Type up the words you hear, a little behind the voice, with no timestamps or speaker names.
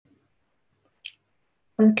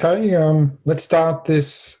Okay, let's start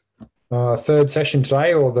this third session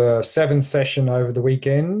today, or the seventh session over the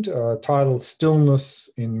weekend, titled Stillness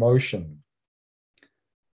in Motion.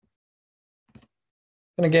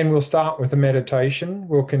 And again, we'll start with a meditation.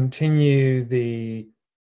 We'll continue the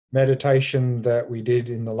meditation that we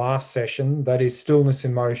did in the last session, that is stillness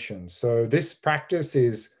in motion. So this practice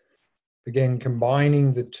is, again,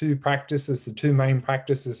 combining the two practices, the two main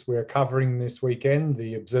practices we're covering this weekend,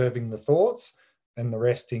 the observing the thoughts and the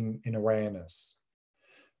resting in awareness.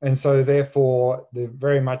 And so therefore, they're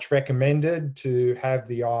very much recommended to have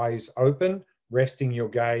the eyes open, resting your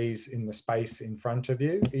gaze in the space in front of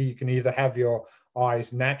you. You can either have your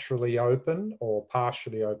eyes naturally open or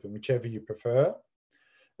partially open, whichever you prefer.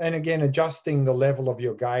 And again, adjusting the level of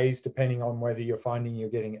your gaze depending on whether you're finding you're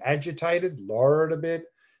getting agitated, lower it a bit.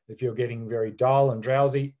 If you're getting very dull and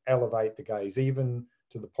drowsy, elevate the gaze, even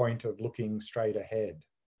to the point of looking straight ahead.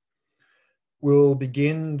 We'll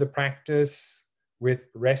begin the practice with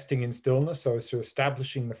resting in stillness, so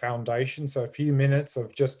establishing the foundation. So a few minutes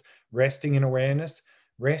of just resting in awareness,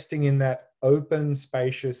 resting in that open,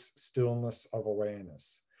 spacious stillness of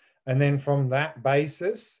awareness. And then from that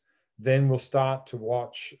basis, then we'll start to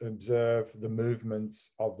observe the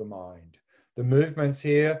movements of the mind. The movements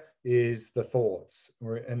here is the thoughts,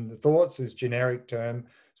 and the thoughts is generic term,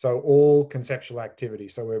 so all conceptual activity.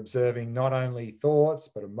 So we're observing not only thoughts,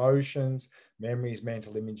 but emotions, memories,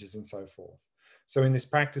 mental images, and so forth. So in this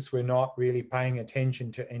practice, we're not really paying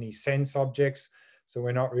attention to any sense objects. So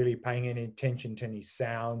we're not really paying any attention to any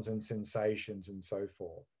sounds and sensations and so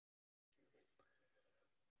forth.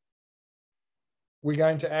 We're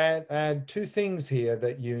going to add two things here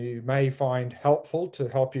that you may find helpful to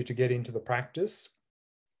help you to get into the practice.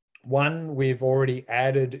 One, we've already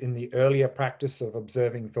added in the earlier practice of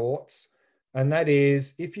observing thoughts. And that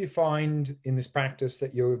is, if you find in this practice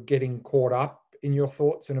that you're getting caught up in your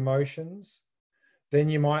thoughts and emotions, then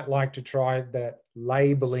you might like to try that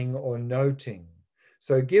labeling or noting.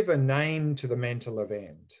 So give a name to the mental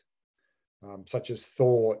event, such as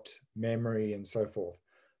thought, memory, and so forth.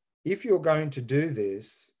 If you're going to do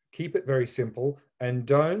this, keep it very simple, and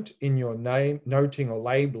don't, in your name, noting or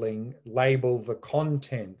labeling, label the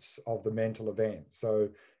contents of the mental event. So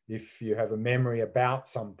if you have a memory about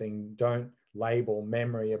something, don't label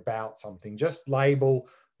memory about something. Just label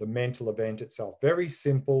the mental event itself. Very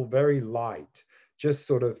simple, very light, just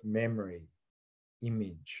sort of memory,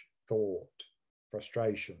 image, thought,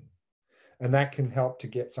 frustration. And that can help to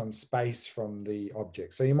get some space from the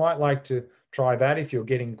object. So you might like to try that if you're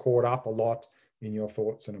getting caught up a lot in your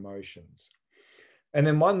thoughts and emotions. And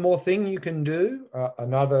then one more thing you can do,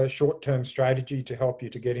 another short-term strategy to help you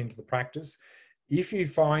to get into the practice. If you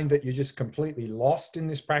find that you're just completely lost in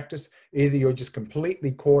this practice, either you're just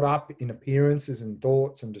completely caught up in appearances and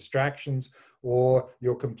thoughts and distractions, or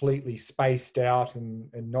you're completely spaced out and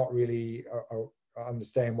not really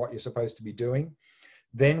understand what you're supposed to be doing,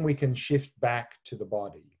 then we can shift back to the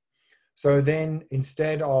body. So then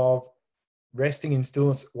instead of resting in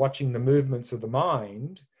stillness, watching the movements of the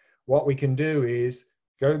mind, what we can do is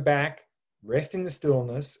go back, rest in the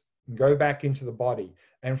stillness, and go back into the body.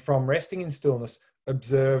 And from resting in stillness,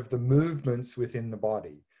 observe the movements within the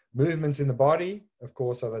body. Movements in the body, of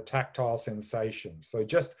course, are the tactile sensations. So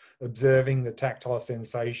just observing the tactile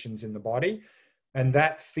sensations in the body. And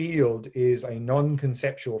that field is a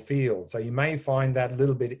non-conceptual field. So you may find that a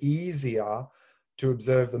little bit easier to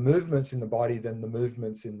observe the movements in the body than the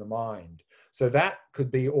movements in the mind. So that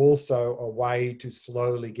could be also a way to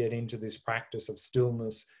slowly get into this practice of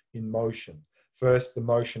stillness in motion. First, the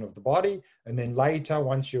motion of the body, and then later,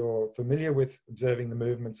 once you're familiar with observing the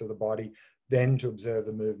movements of the body, then to observe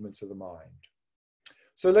the movements of the mind.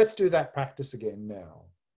 So let's do that practice again now.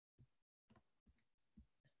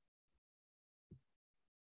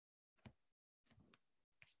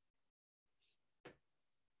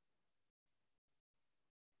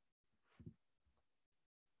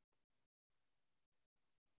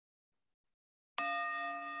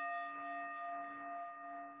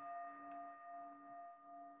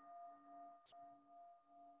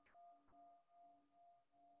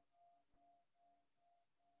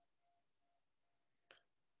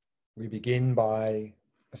 We begin by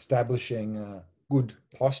establishing a good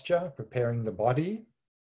posture, preparing the body.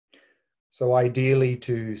 So ideally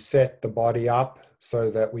to set the body up so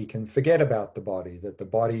that we can forget about the body, that the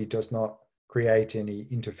body does not create any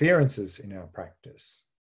interferences in our practice.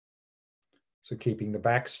 So keeping the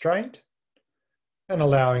back straight and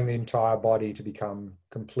allowing the entire body to become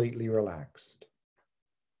completely relaxed.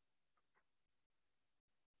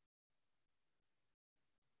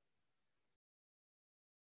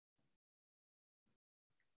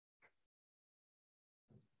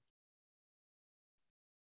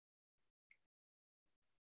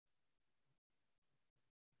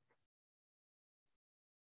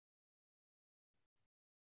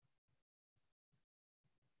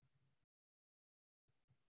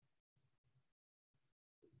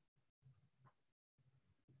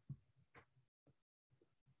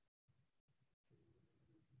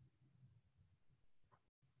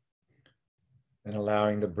 and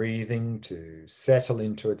allowing the breathing to settle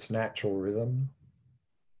into its natural rhythm.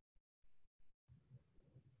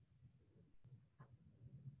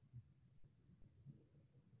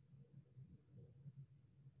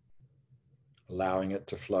 Allowing it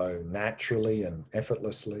to flow naturally and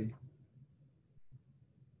effortlessly.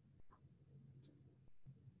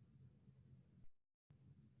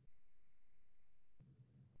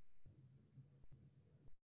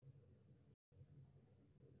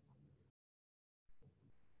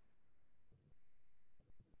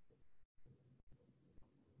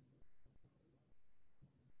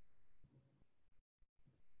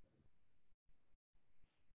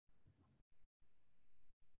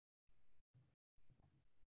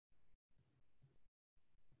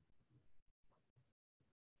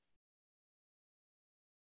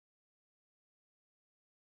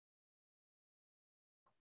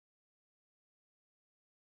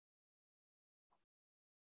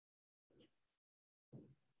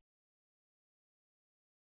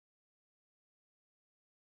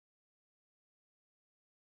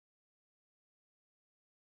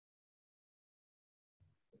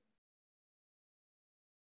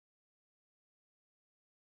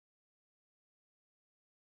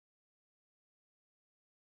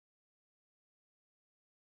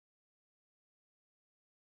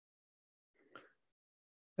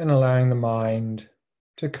 And allowing the mind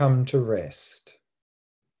to come to rest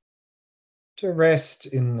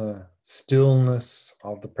in the stillness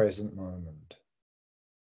of the present moment.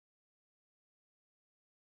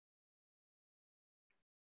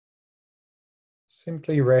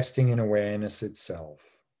 Simply resting in awareness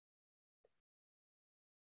itself.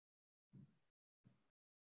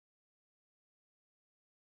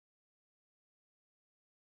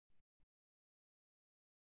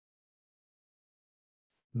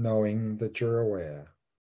 Knowing that you're aware.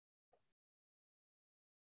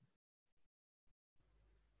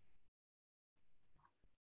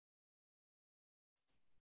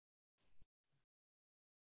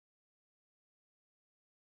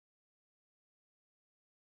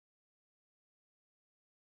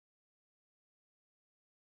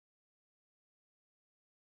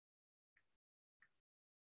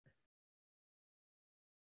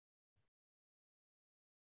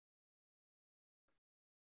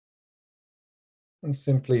 And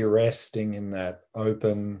simply resting in that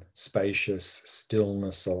open, spacious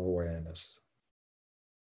stillness of awareness.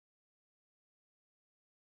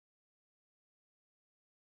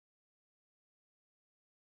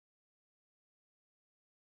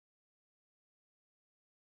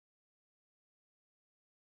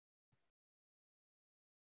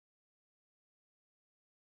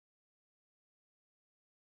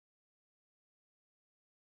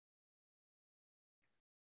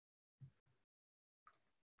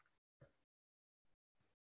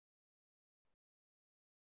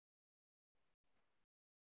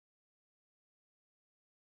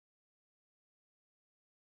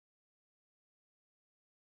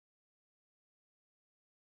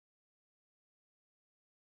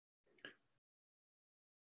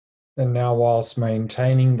 And now, whilst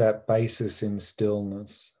maintaining that basis in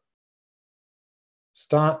stillness,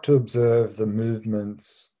 start to observe the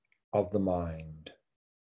movements of the mind.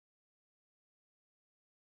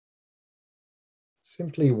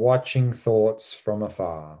 Simply watching thoughts from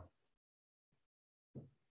afar.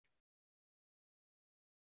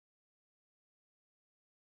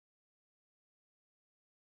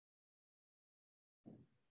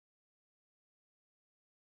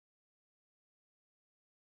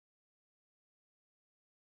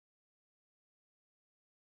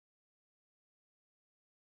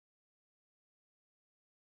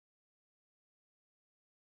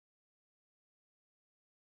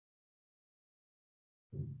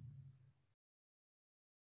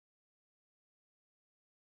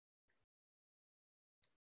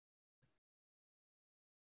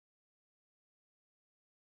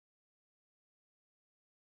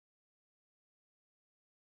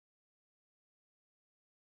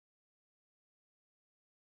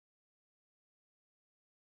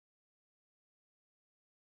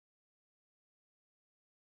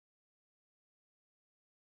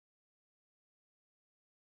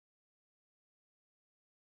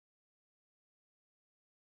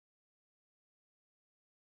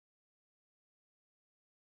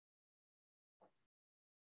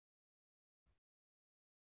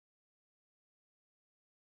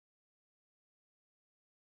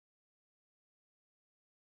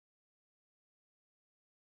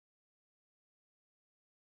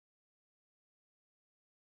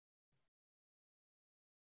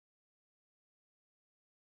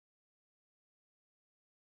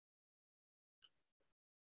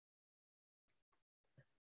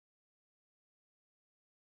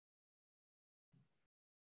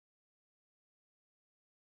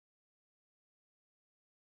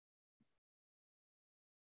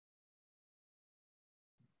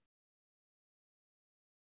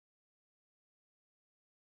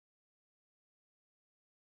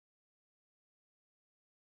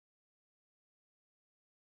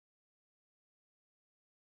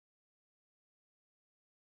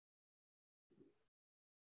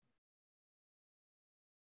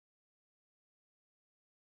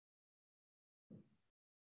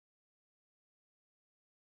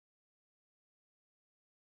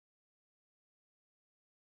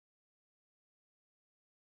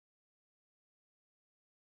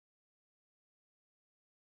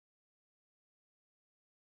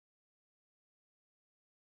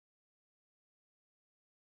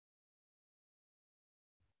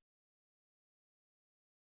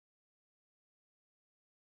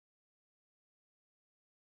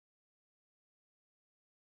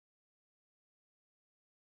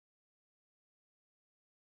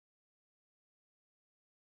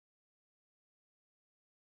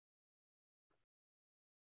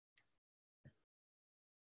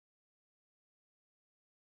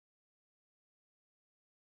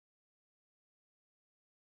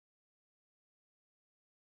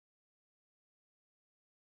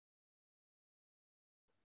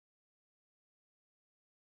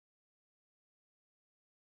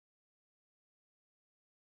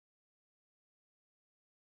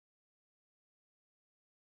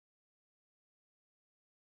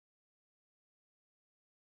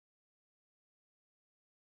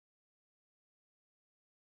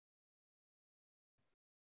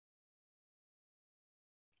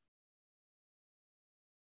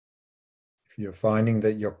 If you're finding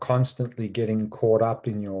that you're constantly getting caught up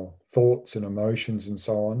in your thoughts and emotions and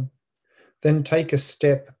so on, then take a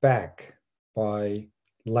step back by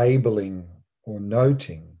labeling or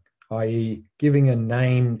noting, i.e., giving a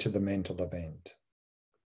name to the mental event.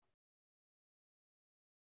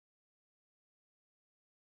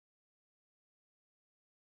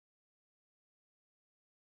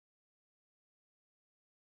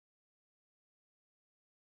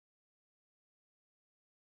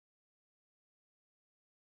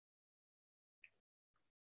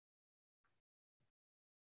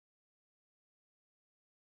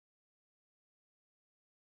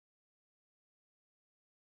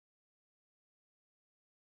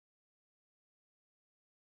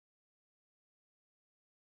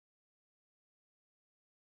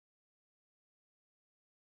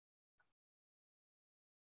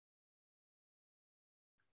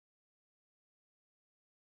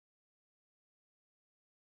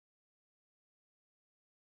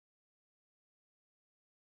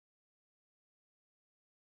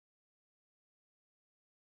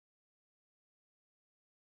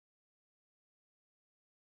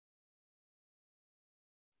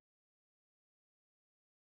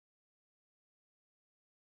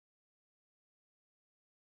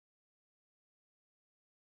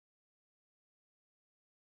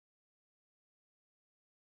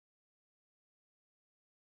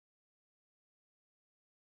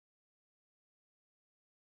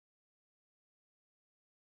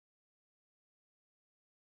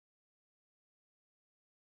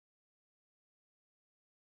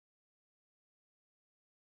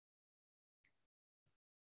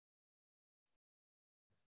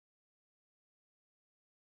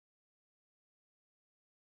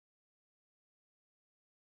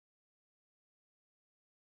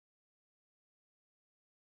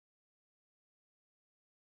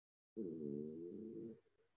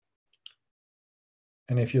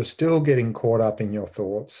 And if you're still getting caught up in your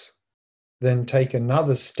thoughts, then take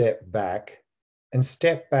another step back and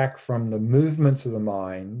step back from the movements of the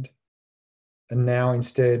mind and now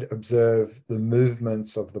instead observe the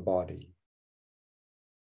movements of the body.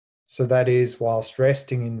 So that is, whilst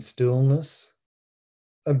resting in stillness,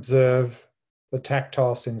 observe the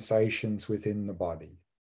tactile sensations within the body.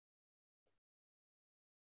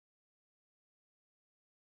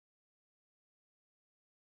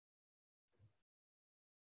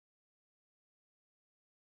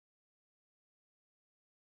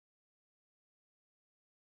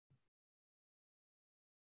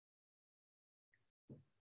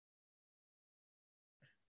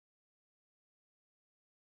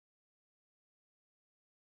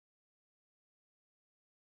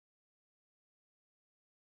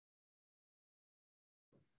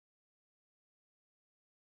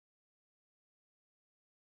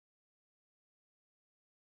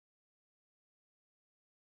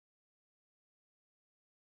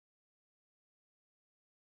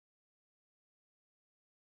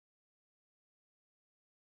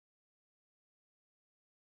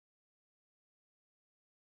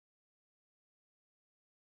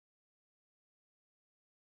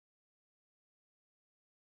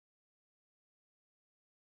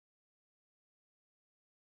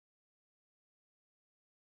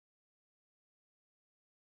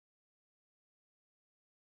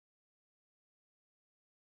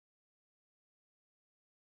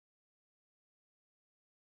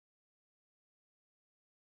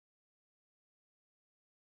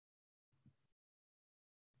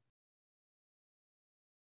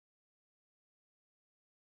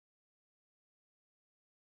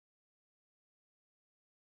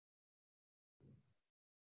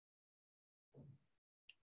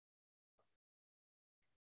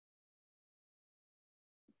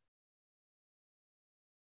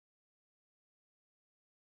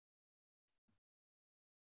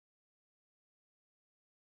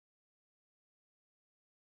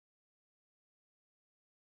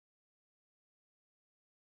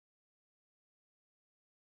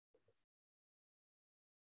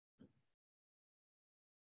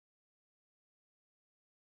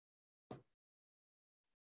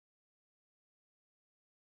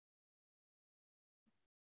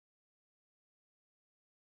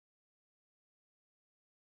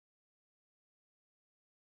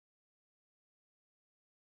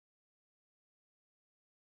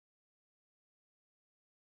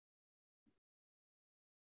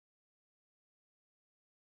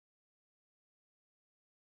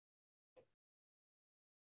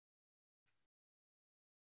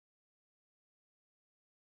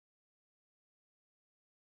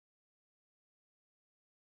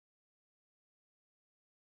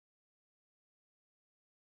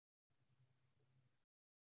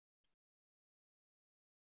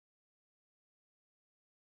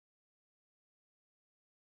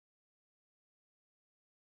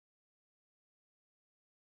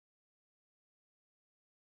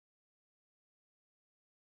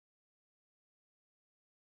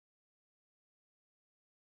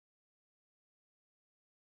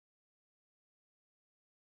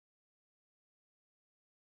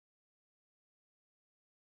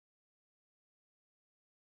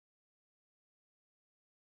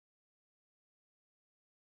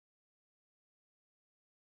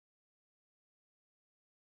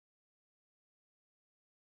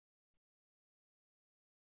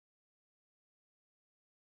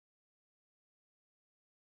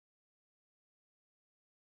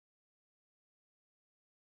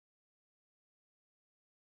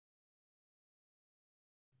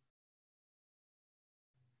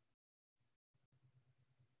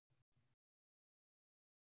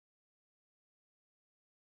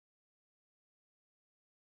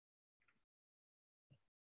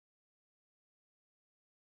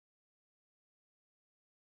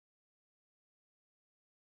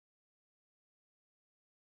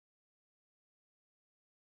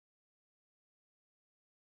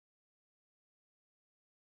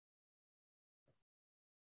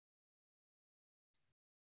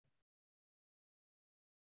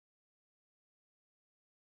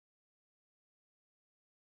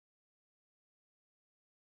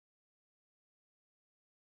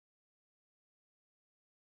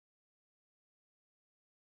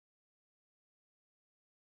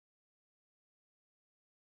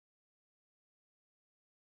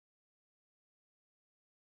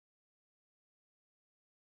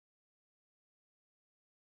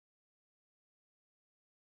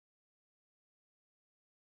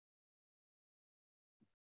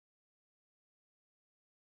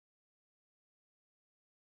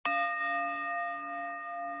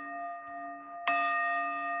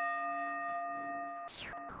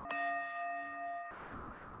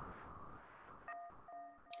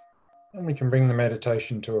 And we can bring the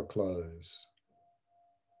meditation to a close.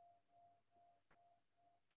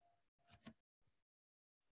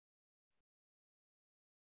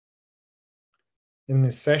 In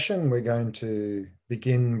this session, we're going to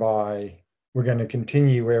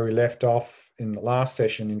continue where we left off in the last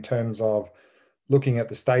session in terms of looking at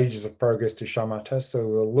the stages of progress to shamatha. So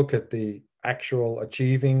we'll look at the actual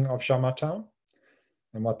achieving of shamatha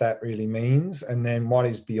and what that really means, and then what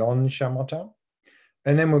is beyond shamatha.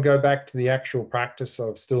 And then we'll go back to the actual practice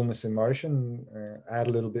of stillness in motion, add a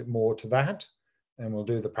little bit more to that, and we'll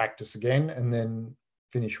do the practice again, and then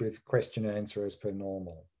finish with question and answer as per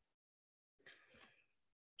normal.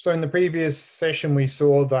 So in the previous session, we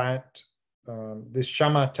saw that this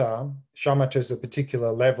shamatha is a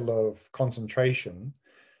particular level of concentration,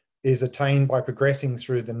 is attained by progressing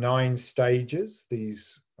through the 9 stages,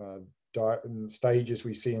 these stages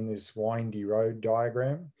we see in this windy road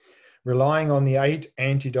diagram, relying on the 8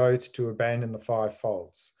 antidotes to abandon the 5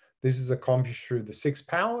 faults. This is accomplished through the 6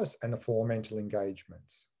 powers and the 4 mental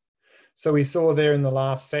engagements. So we saw there in the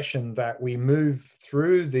last session that we move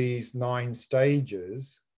through these 9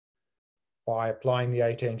 stages by applying the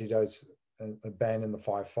 8 antidotes and abandon the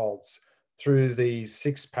 5 faults through these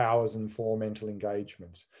 6 powers and 4 mental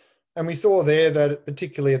engagements. And we saw there that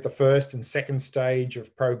particularly at the first and second stage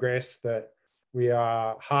of progress that we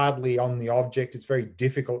are hardly on the object. It's very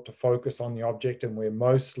difficult to focus on the object and we're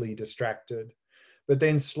mostly distracted. But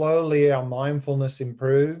then slowly our mindfulness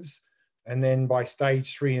improves. And then by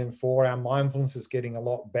stage 3 and 4, our mindfulness is getting a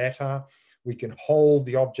lot better. We can hold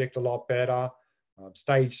the object a lot better.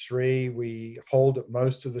 Stage 3, we hold it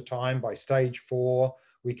most of the time. By stage 4,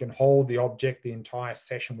 we can hold the object the entire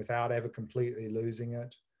session without ever completely losing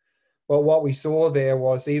it. But what we saw there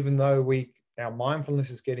was even though our mindfulness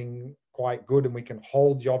is getting quite good and we can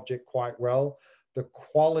hold the object quite well, the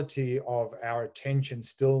quality of our attention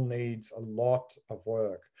still needs a lot of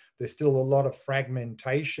work. There's still a lot of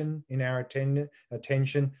fragmentation in our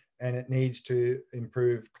attention, and it needs to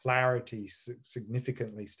improve clarity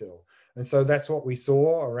significantly still. And so that's what we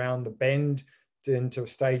saw around the bend into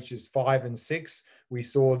stages 5 and 6. We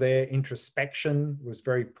saw there introspection was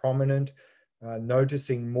very prominent,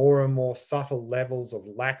 noticing more and more subtle levels of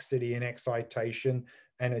laxity and excitation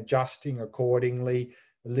and adjusting accordingly,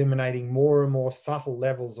 eliminating more and more subtle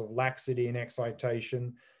levels of laxity and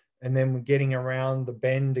excitation. And then we're getting around the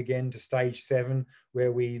bend again to stage 7,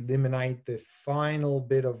 where we eliminate the final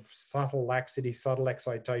bit of subtle laxity, subtle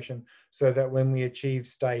excitation, so that when we achieve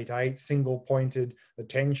stage 8, single pointed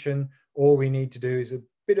attention, all we need to do is a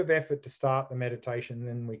bit of effort to start the meditation, and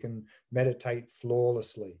then we can meditate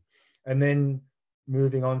flawlessly. And then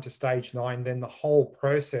moving on to stage 9, then the whole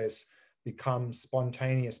process becomes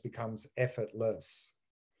spontaneous, becomes effortless.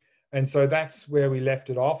 And so that's where we left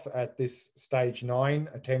it off at this stage 9,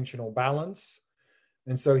 attentional balance.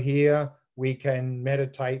 And so here we can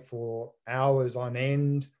meditate for hours on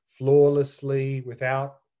end, flawlessly,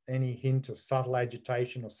 without any hint of subtle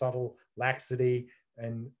agitation or subtle laxity,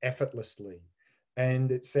 and effortlessly. And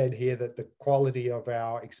it said here that the quality of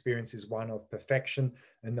our experience is one of perfection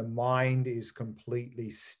and the mind is completely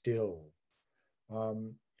still.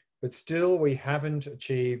 But still we haven't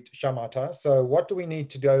achieved shamatha. So what do we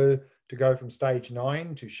need to go from stage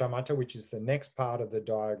 9 to shamatha, which is the next part of the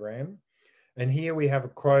diagram? And here we have a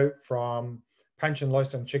quote from Panchen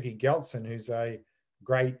Losang Chökyi Gyaltsen, who's a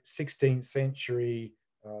great 16th century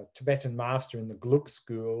Tibetan master in the Gluk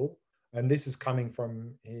school. And this is coming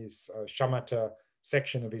from his shamatha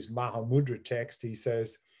section of his Mahamudra text. He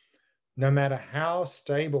says, "No matter how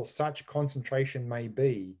stable such concentration may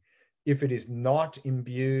be, if it is not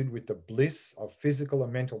imbued with the bliss of physical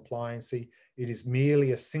and mental pliancy, it is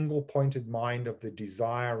merely a single-pointed mind of the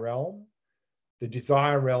desire realm." The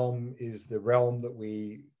desire realm is the realm that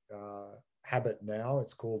we habit now.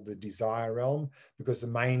 It's called the desire realm because the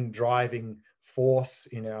main driving force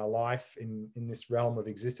in our life in this realm of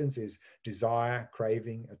existence is desire,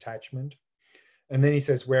 craving, attachment. And then he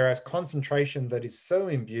says, whereas concentration that is so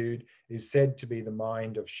imbued is said to be the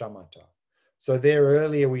mind of shamatha. So there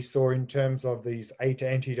earlier we saw in terms of these 8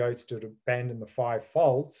 antidotes to abandon the 5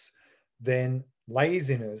 faults, then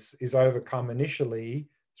laziness is overcome initially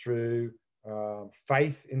through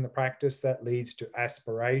faith in the practice that leads to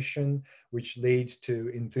aspiration, which leads to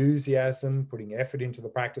enthusiasm, putting effort into the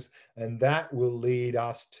practice, and that will lead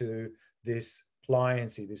us to this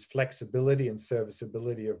pliancy, this flexibility and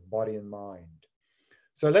serviceability of body and mind.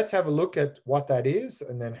 So let's have a look at what that is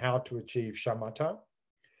and then how to achieve shamatha.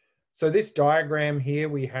 So this diagram here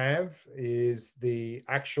we have is the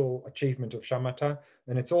actual achievement of shamatha,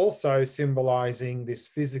 and it's also symbolizing this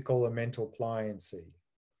physical and mental pliancy.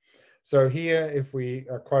 So here, if we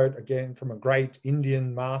quote again from a great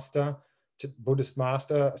Indian master, Buddhist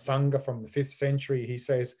master, Sangha from the 5th century, he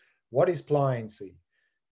says, "What is pliancy?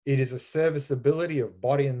 It is a serviceability of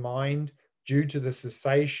body and mind due to the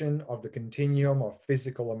cessation of the continuum of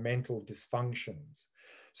physical and mental dysfunctions."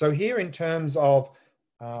 So here, in terms of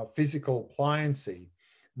physical pliancy,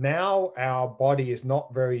 now our body is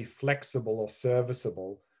not very flexible or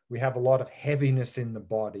serviceable. We have a lot of heaviness in the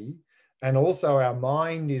body. And also our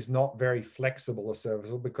mind is not very flexible or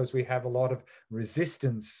serviceable because we have a lot of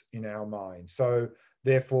resistance in our mind. So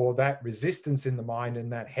therefore, that resistance in the mind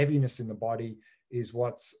and that heaviness in the body is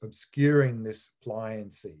what's obscuring this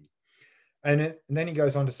pliancy. And then he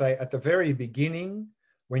goes on to say, at the very beginning,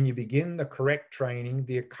 when you begin the correct training,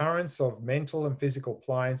 the occurrence of mental and physical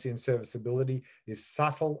pliancy and serviceability is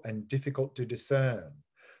subtle and difficult to discern.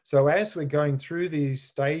 So as we're going through these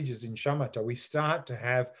stages in shamatha, we start to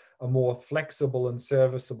have a more flexible and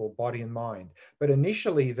serviceable body and mind. But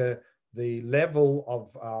initially, the level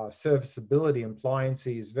of serviceability and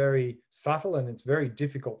pliancy is very subtle, and it's very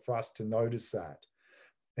difficult for us to notice that.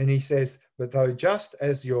 And he says, but though just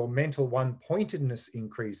as your mental one-pointedness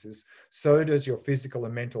increases, so does your physical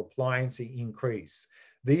and mental pliancy increase.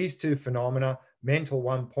 These two phenomena, mental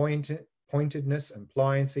one-pointedness and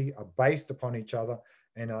pliancy, are based upon each other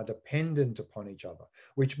and are dependent upon each other,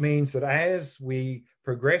 which means that as we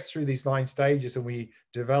progress through these 9 stages and we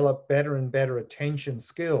develop better and better attention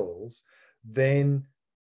skills, then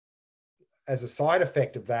as a side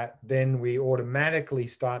effect of that, then we automatically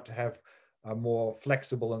start to have a more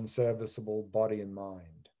flexible and serviceable body and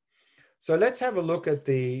mind. So let's have a look at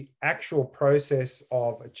the actual process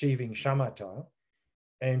of achieving shamatha.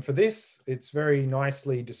 And for this, it's very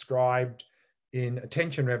nicely described in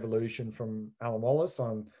Attention Revolution from Alan Wallace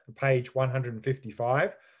on page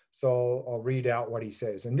 155. So I'll read out what he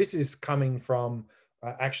says. And this is coming from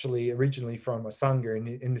actually originally from a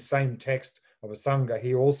Sangha. In the same text of a Sangha,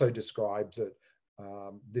 he also describes it,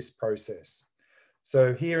 this process.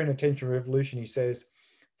 So here in Attention Revolution, he says,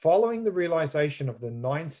 following the realization of the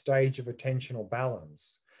 9th stage of attentional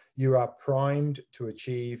balance, you are primed to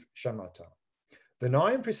achieve shamatha. The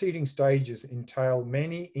 9 preceding stages entail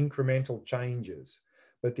many incremental changes,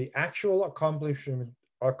 but the actual accomplishment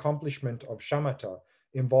of shamatha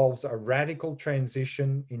involves a radical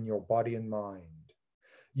transition in your body and mind.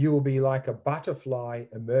 You will be like a butterfly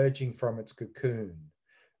emerging from its cocoon.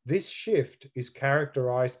 This shift is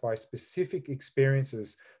characterized by specific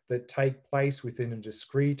experiences that take place within a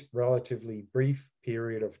discrete, relatively brief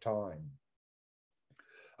period of time.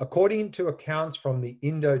 According to accounts from the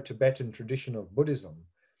Indo-Tibetan tradition of Buddhism,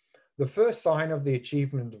 the first sign of the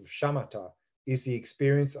achievement of shamatha is the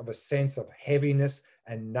experience of a sense of heaviness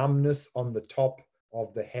and numbness on the top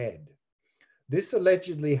of the head. This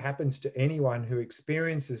allegedly happens to anyone who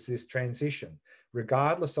experiences this transition,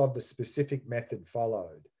 regardless of the specific method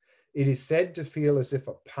followed. It is said to feel as if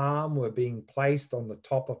a palm were being placed on the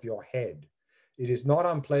top of your head. It is not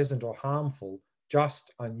unpleasant or harmful,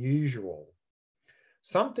 just unusual.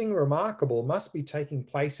 Something remarkable must be taking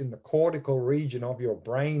place in the cortical region of your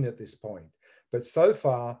brain at this point, but so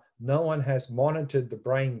far, no one has monitored the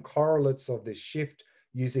brain correlates of this shift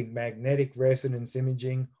using magnetic resonance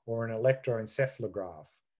imaging or an electroencephalograph.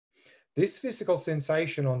 This physical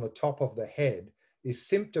sensation on the top of the head is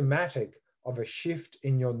symptomatic of a shift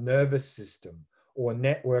in your nervous system or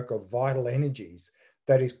network of vital energies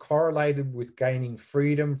that is correlated with gaining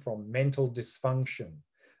freedom from mental dysfunction,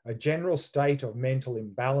 a general state of mental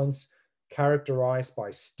imbalance characterized by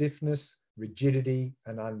stiffness, rigidity,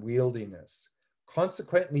 and unwieldiness.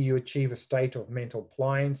 Consequently, you achieve a state of mental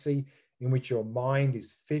pliancy in which your mind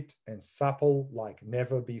is fit and supple like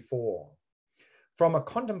never before. From a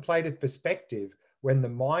contemplative perspective, when the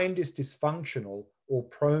mind is dysfunctional or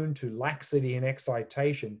prone to laxity and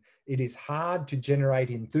excitation, it is hard to generate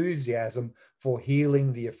enthusiasm for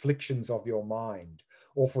healing the afflictions of your mind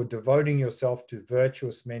or for devoting yourself to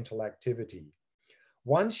virtuous mental activity.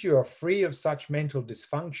 Once you are free of such mental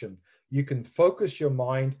dysfunction, you can focus your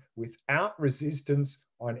mind without resistance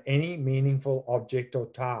on any meaningful object or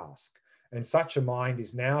task. And such a mind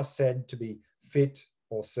is now said to be fit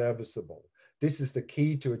or serviceable. This is the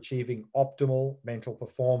key to achieving optimal mental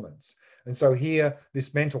performance. And so here,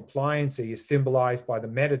 this mental pliancy is symbolized by the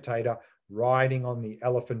meditator riding on the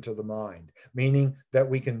elephant of the mind, meaning that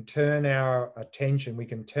we can turn our attention, we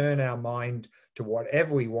can turn our mind to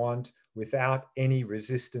whatever we want without any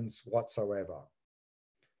resistance whatsoever.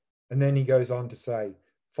 And then he goes on to say,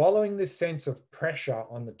 following this sense of pressure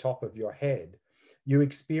on the top of your head, you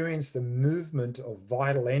experience the movement of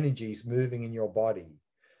vital energies moving in your body.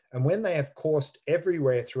 And when they have coursed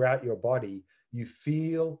everywhere throughout your body, you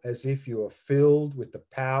feel as if you are filled with the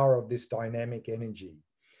power of this dynamic energy.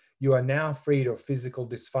 You are now freed of physical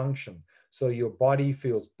dysfunction, so your body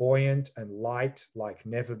feels buoyant and light like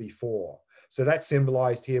never before. So that's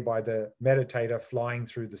symbolized here by the meditator flying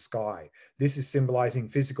through the sky. This is symbolizing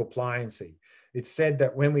physical pliancy. It's said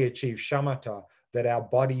that when we achieve shamatha, that our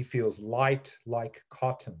body feels light like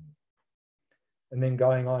cotton. And then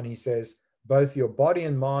going on, he says, both your body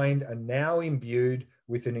and mind are now imbued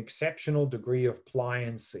with an exceptional degree of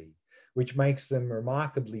pliancy, which makes them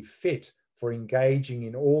remarkably fit for engaging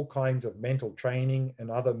in all kinds of mental training and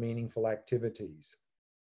other meaningful activities.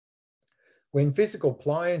 When physical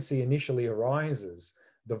pliancy initially arises,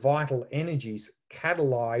 the vital energies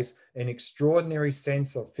catalyze an extraordinary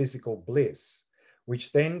sense of physical bliss,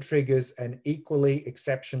 which then triggers an equally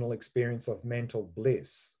exceptional experience of mental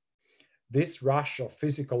bliss. This rush of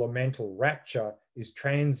physical or mental rapture is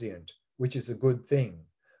transient, which is a good thing,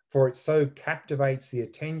 for it so captivates the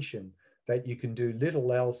attention that you can do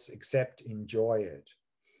little else except enjoy it.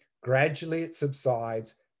 Gradually it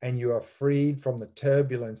subsides and you are freed from the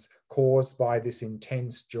turbulence caused by this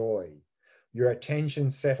intense joy. Your attention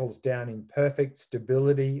settles down in perfect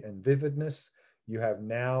stability and vividness. You have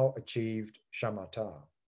now achieved shamatha.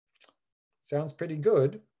 Sounds pretty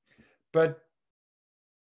good, but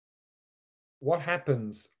what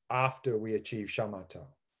happens after we achieve shamatha?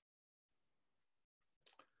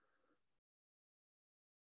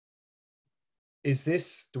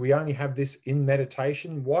 Do we only have this in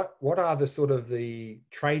meditation? What are the sort of the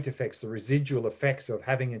trait effects, the residual effects of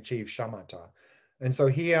having achieved shamatha? And so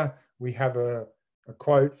here we have a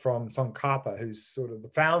quote from Tsongkhapa, who's sort of the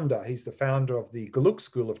founder. He's the founder of the Geluk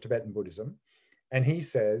school of Tibetan Buddhism. And he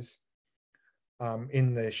says,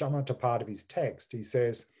 in the shamatha part of his text, he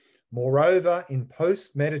says, moreover, in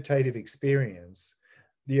post-meditative experience,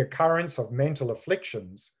 the occurrence of mental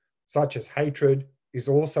afflictions, such as hatred, is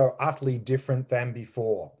also utterly different than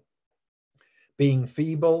before, being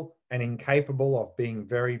feeble and incapable of being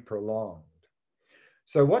very prolonged.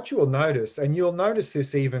 So what you will notice, and you'll notice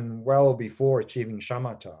this even well before achieving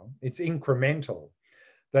shamatha, it's incremental,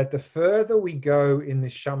 that the further we go in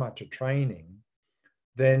this shamatha training,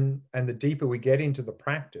 then, and the deeper we get into the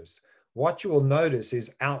practice, what you will notice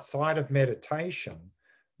is outside of meditation,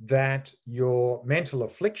 that your mental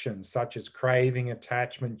afflictions, such as craving,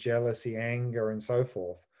 attachment, jealousy, anger, and so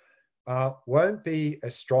forth, won't be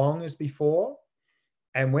as strong as before.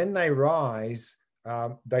 And when they rise,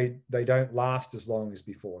 they don't last as long as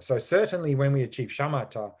before. So certainly when we achieve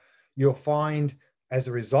shamatha, you'll find as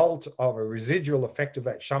a result of a residual effect of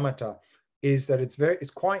that shamatha is that it's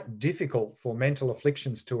quite difficult for mental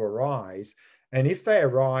afflictions to arise. And if they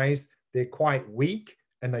arise, they're quite weak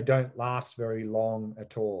and they don't last very long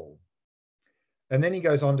at all. And then he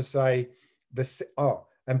goes on to say,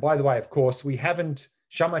 and by the way, of course,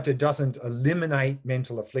 shamatha doesn't eliminate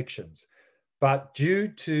mental afflictions, but due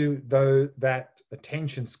to that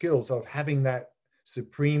attention skills of having that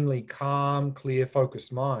supremely calm, clear,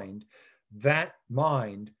 focused mind, that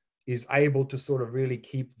mind is able to sort of really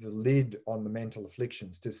keep the lid on the mental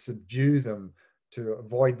afflictions, to subdue them, to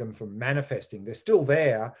avoid them from manifesting. They're still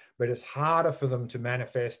there, but it's harder for them to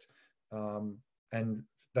manifest, and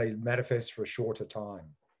they manifest for a shorter time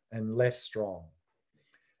and less strong.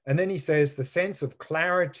 And then he says, the sense of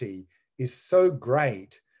clarity is so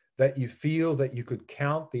great that you feel that you could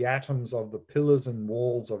count the atoms of the pillars and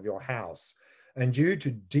walls of your house. And due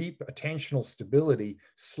to deep attentional stability,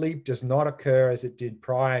 sleep does not occur as it did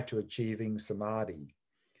prior to achieving samadhi.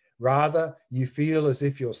 Rather, you feel as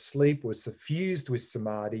if your sleep was suffused with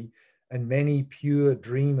samadhi and many pure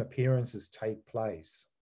dream appearances take place.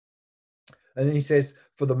 And then he says,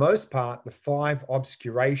 for the most part, the 5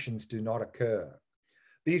 obscurations do not occur.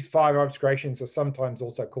 These 5 obscurations are sometimes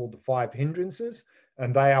also called the 5 hindrances,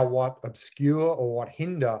 and they are what obscure or what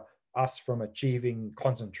hinder us from achieving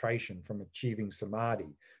concentration, from achieving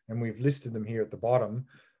samadhi. And we've listed them here at the bottom: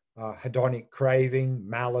 hedonic craving,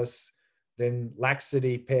 malice, then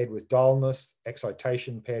laxity paired with dullness,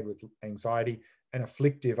 excitation paired with anxiety, and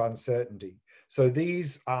afflictive uncertainty. So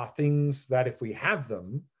these are things that if we have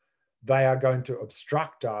them, they are going to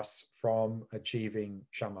obstruct us from achieving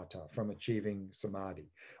shamatha, from achieving samadhi.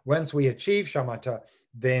 Once we achieve shamatha,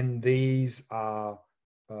 then these are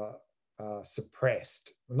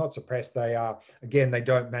suppressed. Well, not suppressed, they are, again, they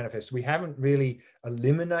don't manifest. We haven't really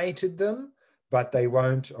eliminated them, but they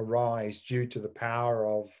won't arise due to the power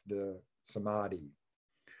of the samadhi.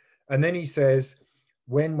 And then he says,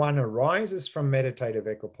 when one arises from meditative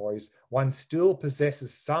equipoise, one still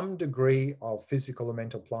possesses some degree of physical and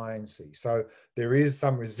mental pliancy. So there is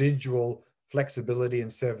some residual flexibility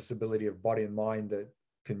and serviceability of body and mind that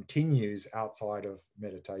continues outside of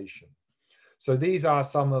meditation. So these are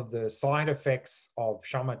some of the side effects of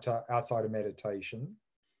shamatha outside of meditation.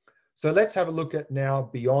 So let's have a look at now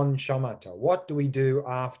beyond shamatha. What do we do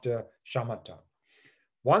after shamatha?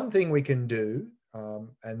 One thing we can do,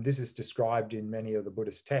 and this is described in many of the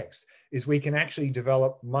Buddhist texts, is we can actually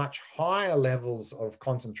develop much higher levels of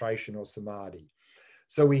concentration or samadhi.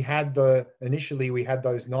 So initially we had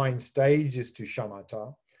those 9 stages to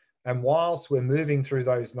shamatha, and whilst we're moving through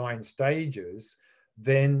those 9 stages,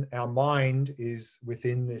 then our mind is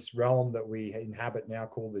within this realm that we inhabit now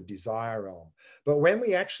called the desire realm. But when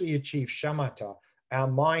we actually achieve shamatha, our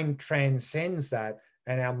mind transcends that,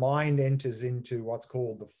 and our mind enters into what's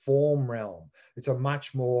called the form realm. It's a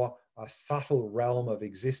much more subtle realm of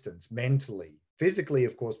existence mentally. Physically,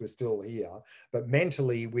 of course, we're still here, but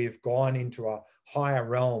mentally we've gone into a higher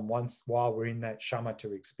realm while we're in that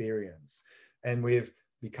shamatha experience. And we've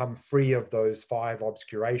become free of those 5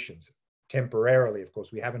 obscurations. Temporarily, of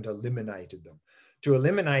course, we haven't eliminated them. To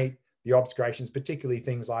eliminate the obscurations, particularly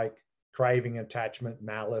things like craving, attachment,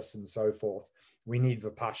 malice, and so forth, we need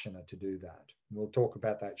vipassana to do that. We'll talk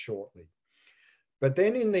about that shortly. But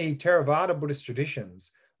then in the Theravada Buddhist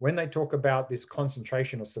traditions, when they talk about this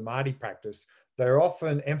concentration or samadhi practice, they're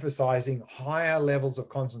often emphasizing higher levels of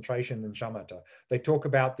concentration than shamatha. They talk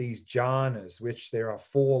about these jhanas, which there are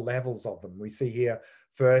 4 levels of them. We see here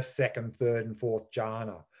 1st, 2nd, 3rd, and 4th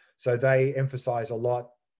jhana. So they emphasize a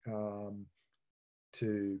lot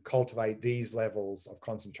to cultivate these levels of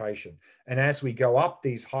concentration. And as we go up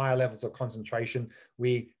these higher levels of concentration,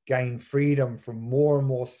 we gain freedom from more and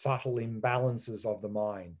more subtle imbalances of the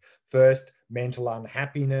mind. First, mental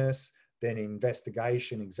unhappiness, then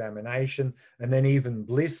investigation, examination, and then even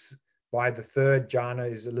bliss. By the 3rd jhana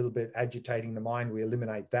is a little bit agitating the mind. We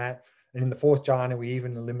eliminate that. And in the 4th jhana, we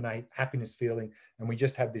even eliminate happiness feeling, and we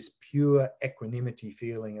just have this pure equanimity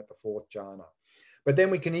feeling at the 4th jhana. But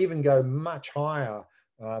then we can even go much higher.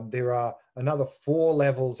 There are another 4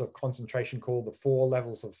 levels of concentration called the 4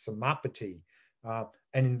 levels of samapati. And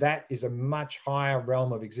in that is a much higher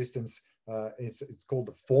realm of existence. It's called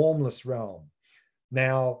the formless realm.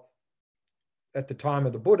 Now, at the time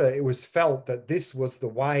of the Buddha, it was felt that this was the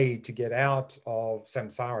way to get out of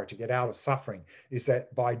samsara, to get out of suffering, is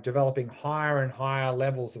that by developing higher and higher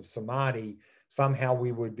levels of samadhi, somehow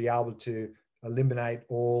we would be able to eliminate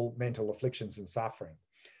all mental afflictions and suffering.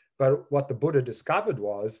 But what the Buddha discovered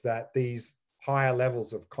was that these higher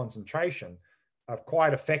levels of concentration are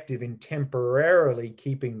quite effective in temporarily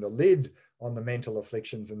keeping the lid on the mental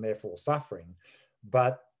afflictions and therefore suffering.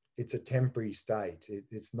 But it's a temporary state.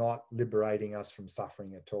 It's not liberating us from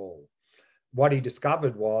suffering at all. What he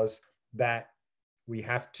discovered was that we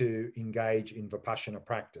have to engage in vipassana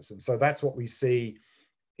practice. And so that's what we see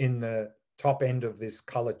in the top end of this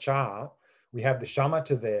color chart. We have the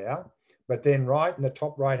shamatha there, but then right in the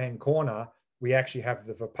top right-hand corner, we actually have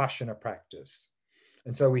the vipassana practice.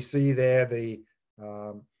 And so we see there the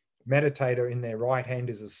meditator in their right hand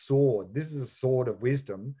is a sword. This is a sword of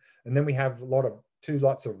wisdom. And then we have two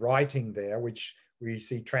lots of writing there, which we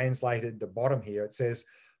see translated at the bottom here. It says,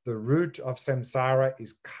 the root of samsara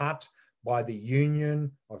is cut by the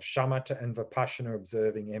union of shamatha and vipassana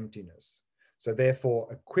observing emptiness. So therefore,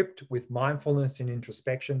 equipped with mindfulness and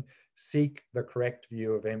introspection, seek the correct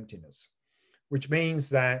view of emptiness, which means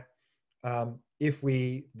that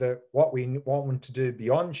what we want to do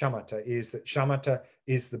beyond shamatha is that shamatha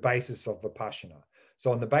is the basis of vipassana.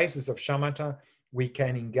 So on the basis of shamatha, we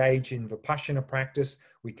can engage in vipassana practice.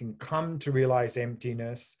 We can come to realize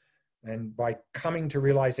emptiness. And by coming to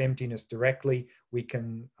realize emptiness directly, we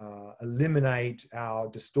can eliminate our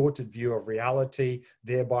distorted view of reality,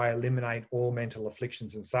 thereby eliminate all mental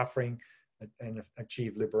afflictions and suffering, and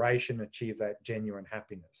achieve liberation, achieve that genuine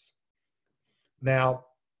happiness. Now,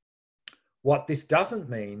 what this doesn't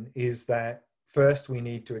mean is that first we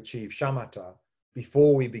need to achieve shamatha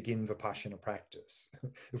before we begin vipassana practice.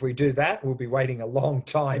 If we do that, we'll be waiting a long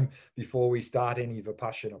time before we start any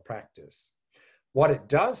vipassana practice. What it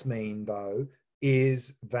does mean, though,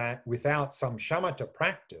 is that without some shamatha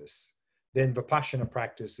practice, then vipassana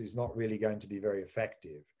practice is not really going to be very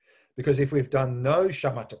effective. Because if we've done no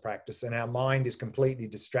shamatha practice and our mind is completely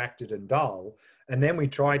distracted and dull, and then we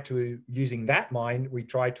try to, using that mind, we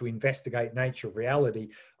try to investigate nature of reality,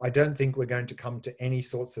 I don't think we're going to come to any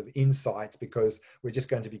sorts of insights because we're just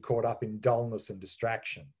going to be caught up in dullness and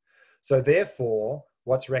distraction. So therefore,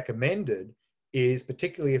 what's recommended is,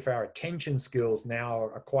 particularly if our attention skills now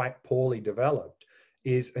are quite poorly developed,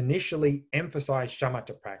 is initially emphasize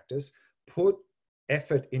shamatha practice, put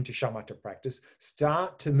effort into shamatha practice,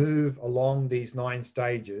 start to move along these 9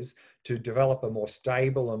 stages to develop a more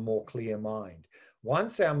stable and more clear mind.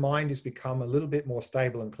 Once our mind has become a little bit more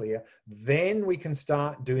stable and clear, then we can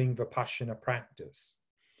start doing Vipassana practice.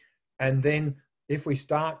 And then if we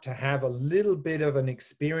start to have a little bit of an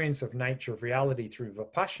experience of nature of reality through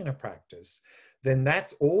Vipassana practice, then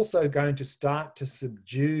that's also going to start to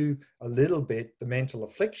subdue a little bit the mental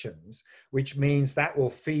afflictions, which means that will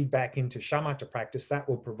feed back into shamatha practice. That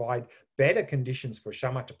will provide better conditions for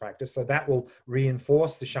shamatha practice. So that will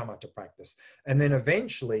reinforce the shamatha practice. And then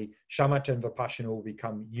eventually shamatha and Vipassana will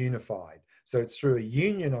become unified. So it's through a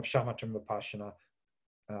union of shamatha and Vipassana,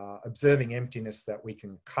 observing emptiness, that we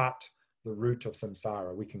can cut the root of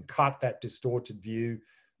samsara. We can cut that distorted view,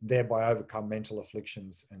 thereby overcome mental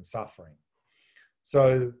afflictions and suffering.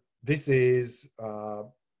 So this is,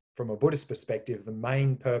 from a Buddhist perspective, the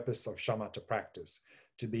main purpose of shamatha practice,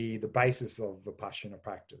 to be the basis of Vipassana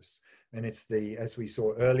practice. And it's the, as we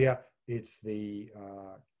saw earlier, it's the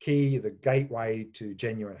key, the gateway to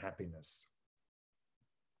genuine happiness.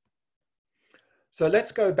 So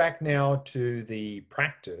let's go back now to the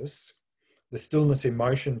practice, the stillness in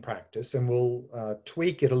motion practice, and we'll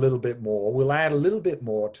tweak it a little bit more. We'll add a little bit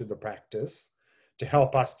more to the practice to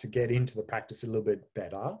help us to get into the practice a little bit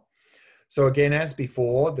better. So again, as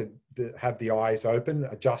before, have the eyes open,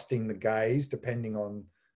 adjusting the gaze depending on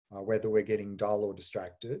whether we're getting dull or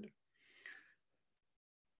distracted.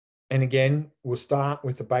 And again, we'll start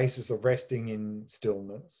with the basis of resting in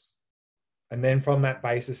stillness. And then from that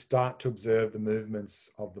basis, start to observe the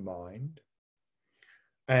movements of the mind.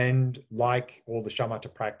 And like all the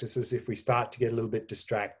shamatha practices, if we start to get a little bit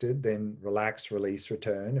distracted, then relax, release,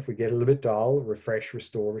 return. If we get a little bit dull, refresh,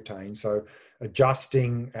 restore, retain. So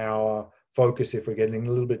adjusting our focus if we're getting a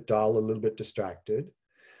little bit dull, a little bit distracted.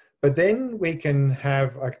 But then we can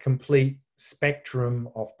have a complete spectrum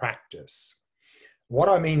of practice. What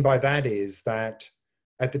I mean by that is that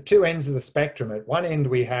at the two ends of the spectrum, at one end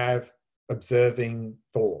we have observing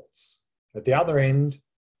thoughts. At the other end,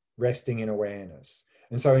 resting in awareness.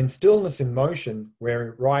 And so in stillness in motion,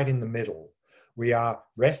 we're right in the middle. We are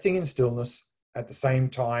resting in stillness at the same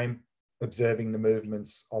time observing the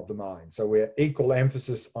movements of the mind. So we're equal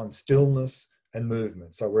emphasis on stillness and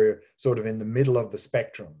movement. So we're sort of in the middle of the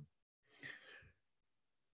spectrum.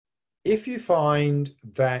 If you find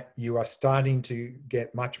that you are starting to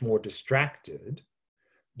get much more distracted,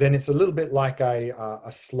 then it's a little bit like a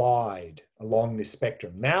slide along this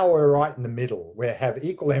spectrum. Now we're right in the middle. We have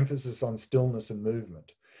equal emphasis on stillness and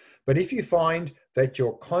movement. But if you find that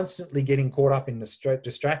you're constantly getting caught up in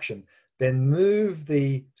distraction, then move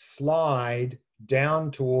the slide down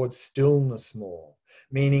towards stillness more,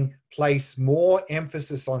 meaning place more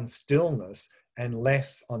emphasis on stillness and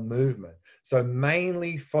less on movement. So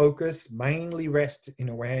mainly focus, mainly rest in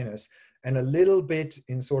awareness, and a little bit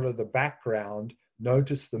in sort of the background,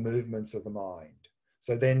 notice the movements of the mind.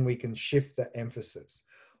 So then we can shift the emphasis.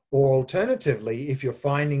 Or alternatively, if you're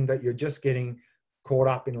finding that you're just getting caught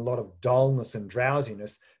up in a lot of dullness and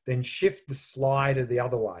drowsiness, then shift the slider the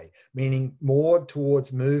other way, meaning more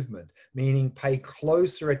towards movement, meaning pay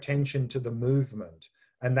closer attention to the movement,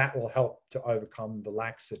 and that will help to overcome the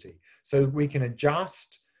laxity. So we can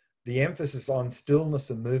adjust the emphasis on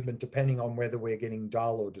stillness and movement depending on whether we're getting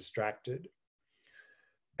dull or distracted.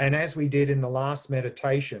 And as we did in the last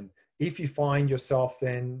meditation, if you find yourself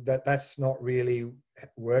then that's not really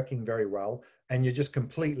working very well, and you're just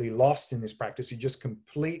completely lost in this practice, you're just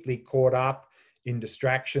completely caught up in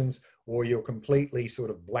distractions, or you're completely sort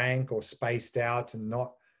of blank or spaced out and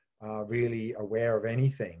not really aware of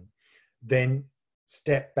anything, then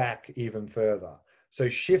step back even further. So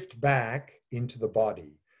shift back into the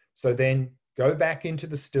body. So then go back into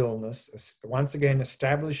the stillness. Once again,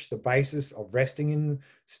 establish the basis of resting in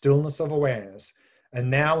stillness of awareness. And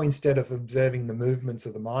now, instead of observing the movements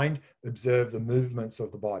of the mind, observe the movements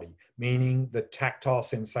of the body, meaning the tactile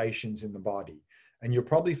sensations in the body. And you'll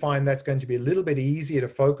probably find that's going to be a little bit easier to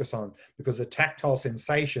focus on, because the tactile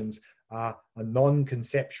sensations are a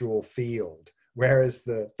non-conceptual field, whereas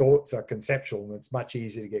the thoughts are conceptual, and it's much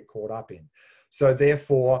easier to get caught up in. So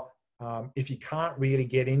therefore, if you can't really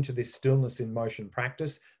get into this stillness in motion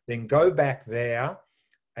practice, then go back there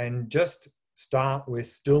and just start with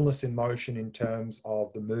stillness in motion in terms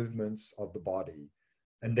of the movements of the body.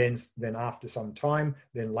 And then after some time,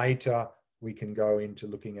 then later we can go into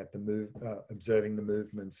looking at observing the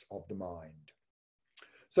movements of the mind.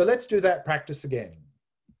 So let's do that practice again.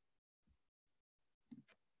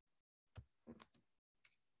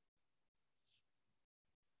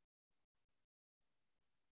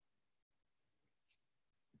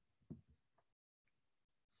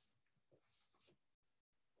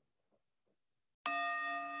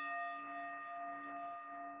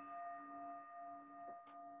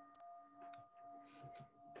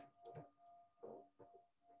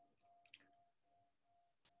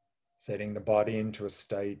 setting the body into a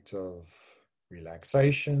state of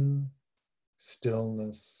relaxation,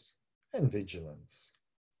 stillness, and vigilance.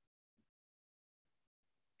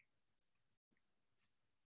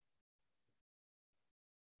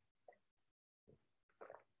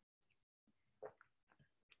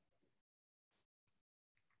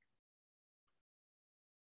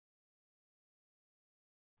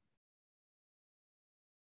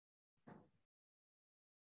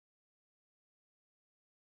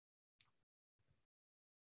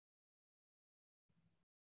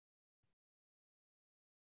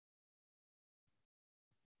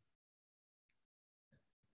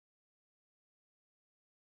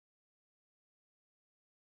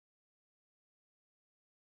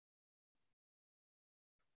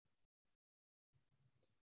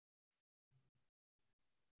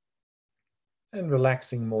 And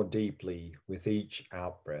relaxing more deeply with each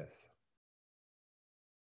out breath.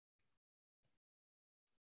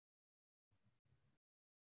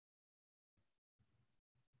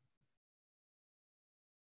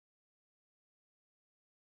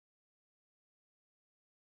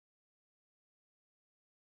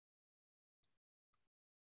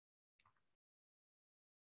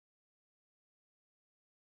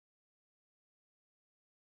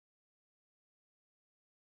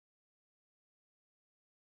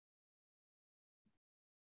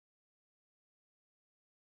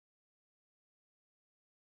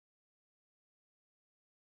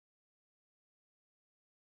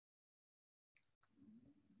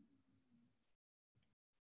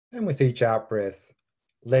 And with each out breath,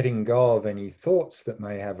 letting go of any thoughts that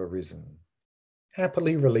may have arisen,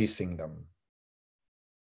 happily releasing them.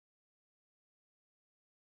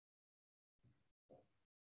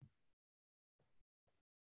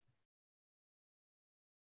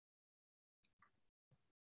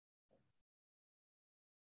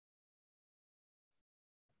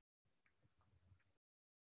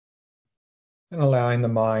 And allowing the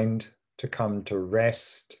mind to come to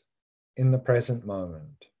rest in the present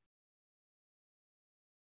moment.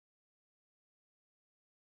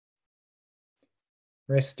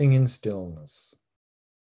 Resting in stillness.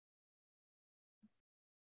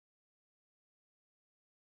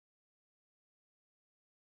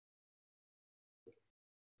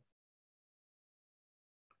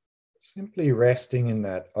 Simply resting in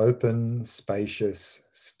that open, spacious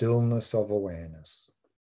stillness of awareness.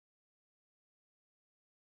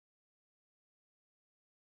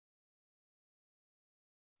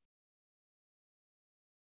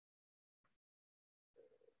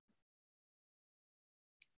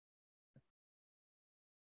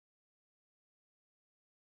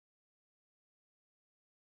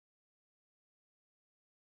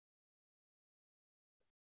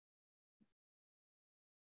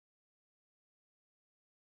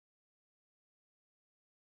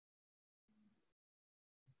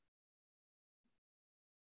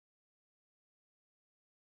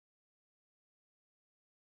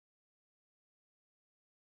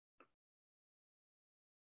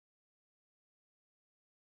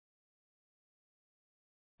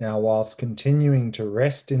 Now, whilst continuing to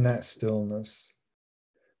rest in that stillness,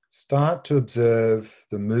 start to observe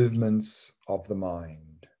the movements of the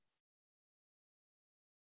mind.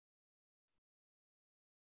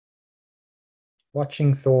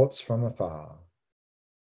 Watching thoughts from afar.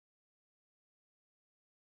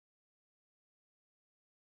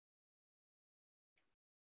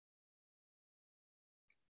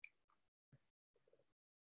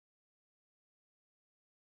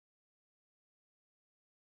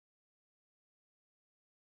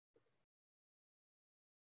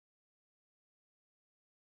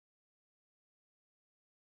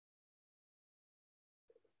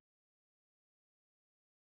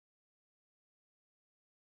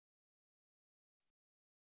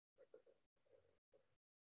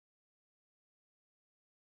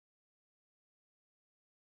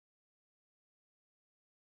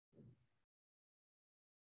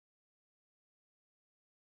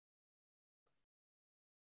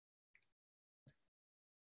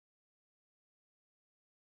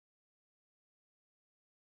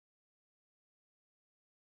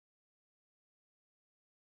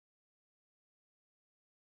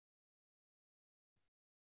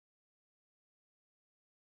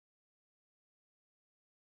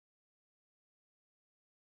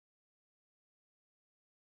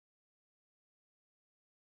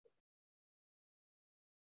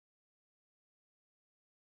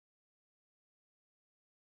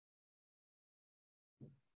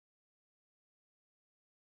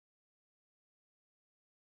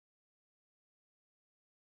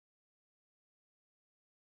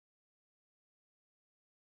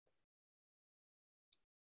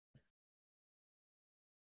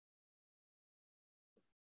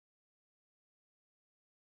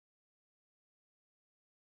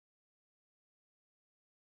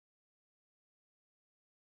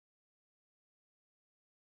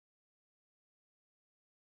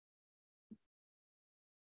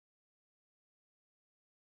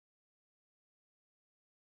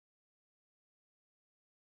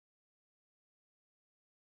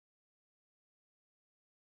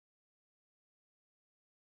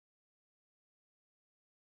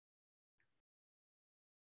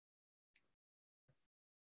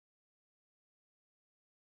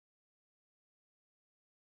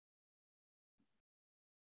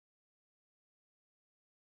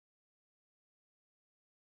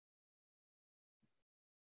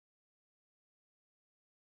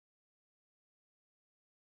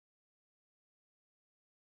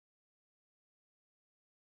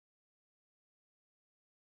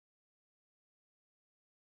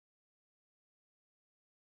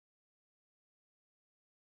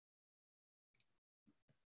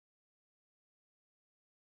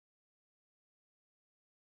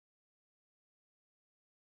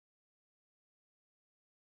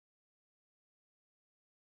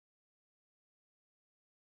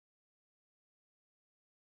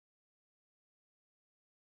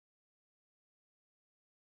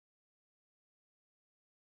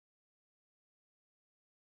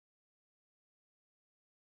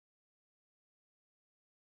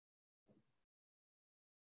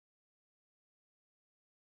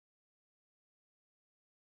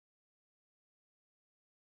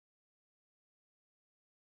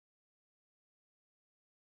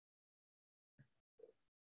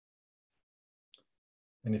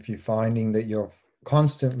 And if you're finding that you're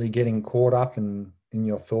constantly getting caught up in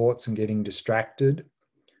your thoughts and getting distracted,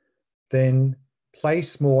 then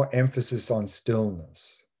place more emphasis on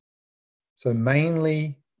stillness. So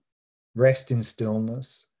mainly rest in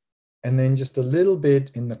stillness, and then just a little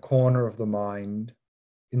bit in the corner of the mind,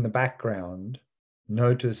 in the background,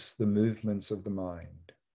 notice the movements of the mind.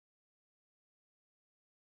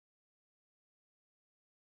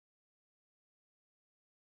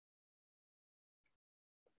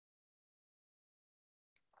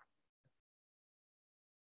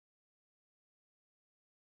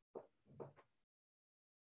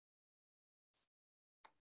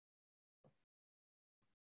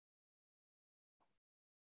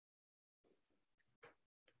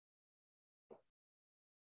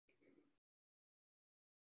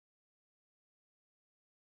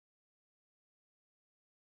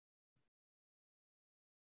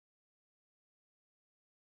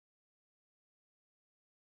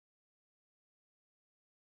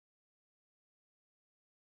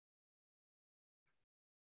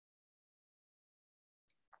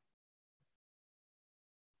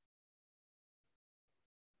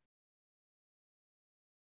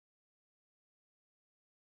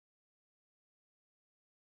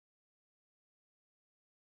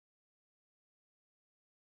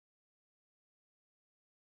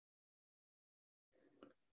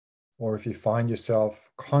 Or if you find yourself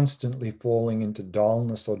constantly falling into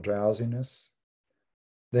dullness or drowsiness,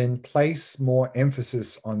 then place more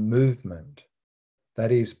emphasis on movement.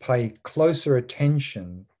 That is, pay closer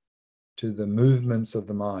attention to the movements of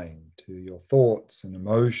the mind, to your thoughts and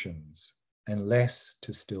emotions, and less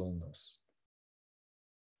to stillness.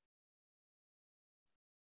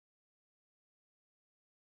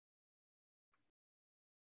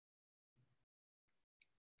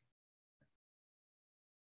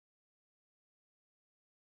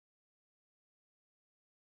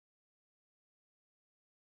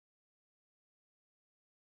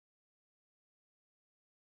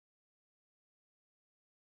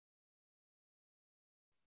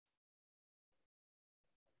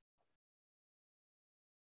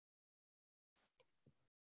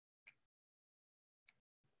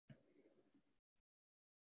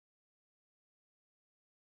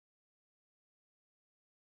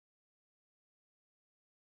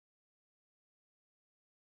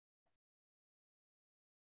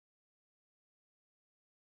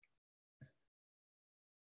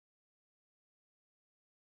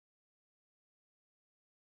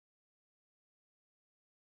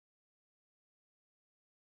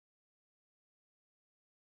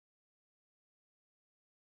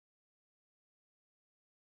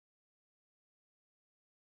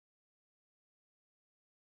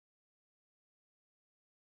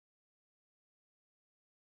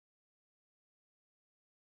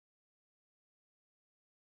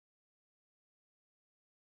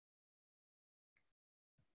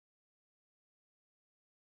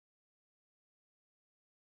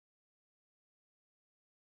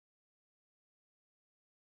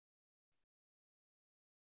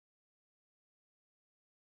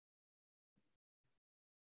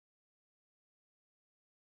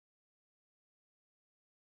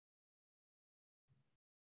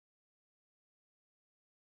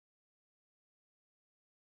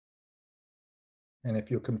 And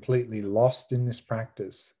if you're completely lost in this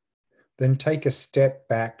practice, then take a step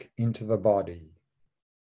back into the body.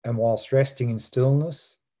 And whilst resting in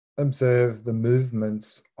stillness, observe the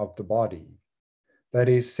movements of the body. That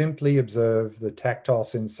is, simply observe the tactile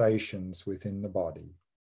sensations within the body.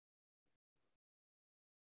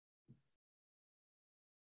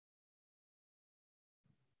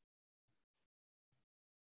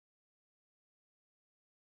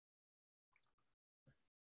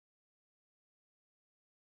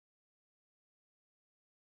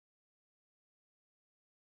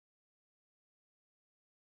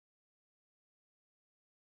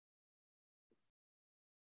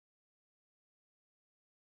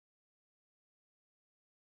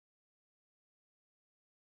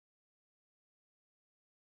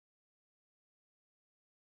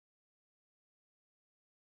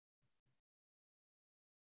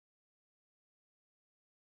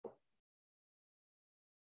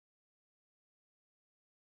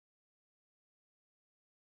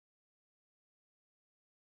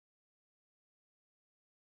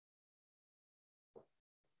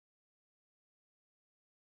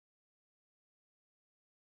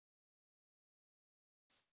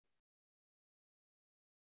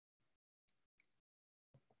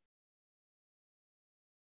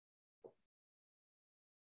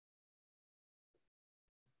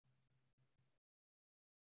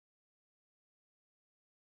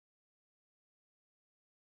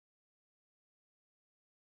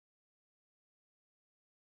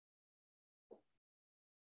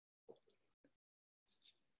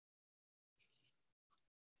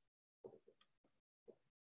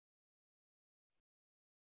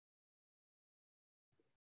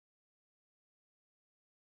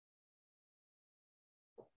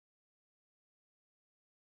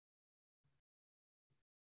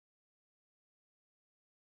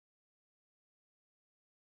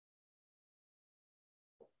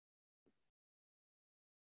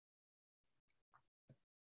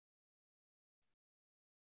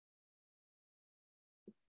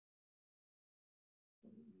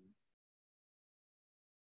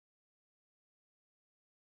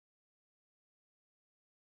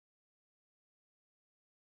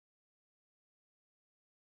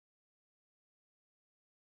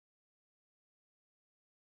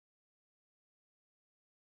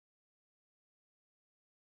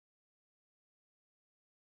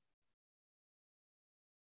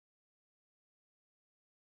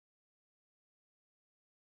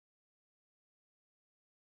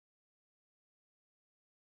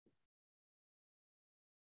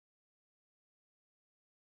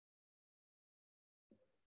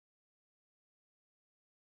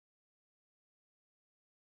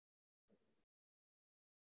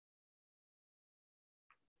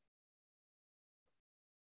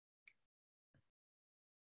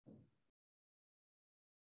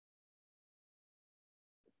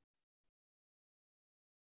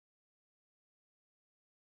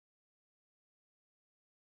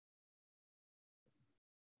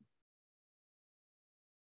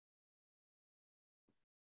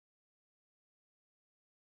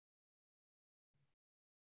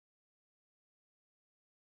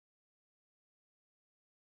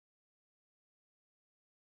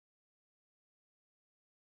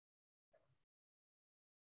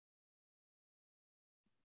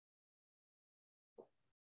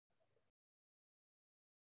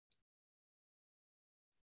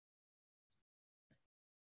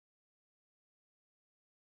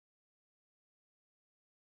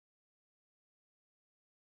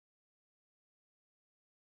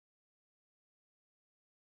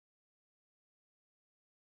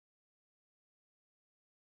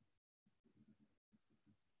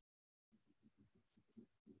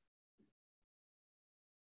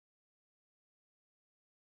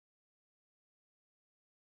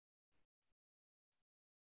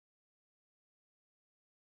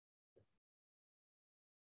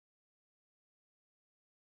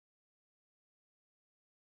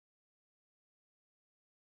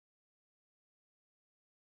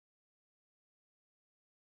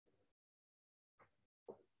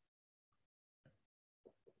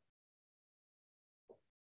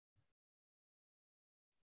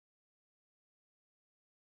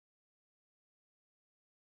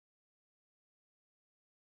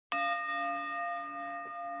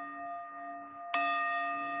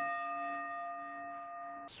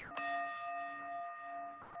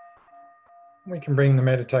 We can bring the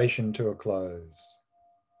meditation to a close.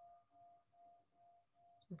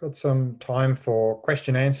 We've got some time for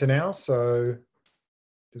question answer now. So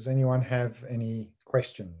does anyone have any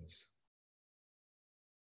questions?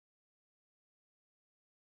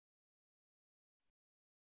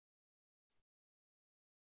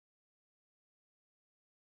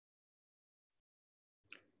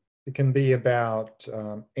 It can be about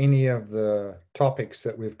any of the topics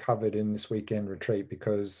that we've covered in this weekend retreat,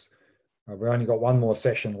 because we've only got one more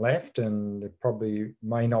session left, and it probably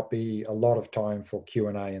may not be a lot of time for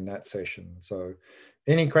Q&A in that session. So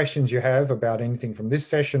any questions you have about anything from this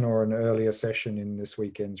session or an earlier session in this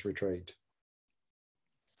weekend's retreat?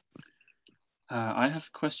 I have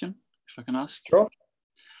a question, if I can ask. Sure.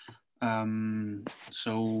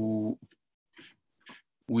 So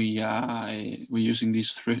we're using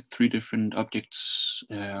these three different objects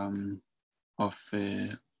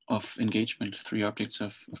of engagement, three objects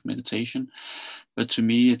of meditation. But to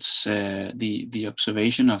me, it's the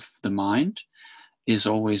observation of the mind is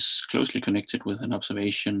always closely connected with an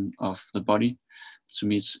observation of the body. To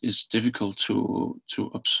me, it's difficult to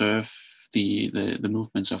observe the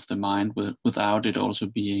movements of the mind without it also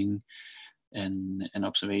being an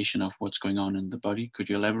observation of what's going on in the body. Could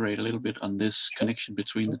you elaborate a little bit on this connection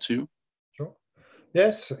between the two? Sure.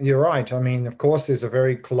 Yes, you're right. I mean, of course, there's a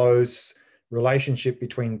very close relationship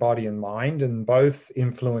between body and mind, and both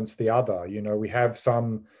influence the other. You know, we have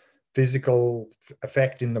some physical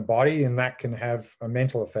effect in the body, and that can have a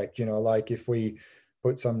mental effect. You know, like if we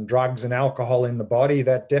put some drugs and alcohol in the body,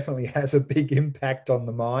 that definitely has a big impact on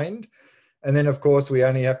the mind. And then, of course, we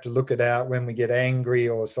only have to look at out when we get angry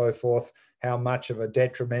or so forth, how much of a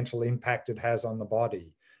detrimental impact it has on the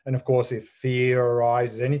body. And of course, if fear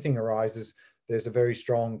arises, anything arises, there's a very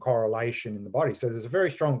strong correlation in the body. So there's a very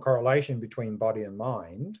strong correlation between body and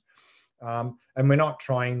mind. And we're not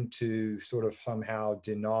trying to sort of somehow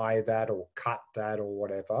deny that or cut that or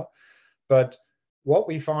whatever. But what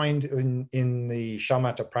we find in the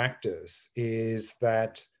shamatha practice is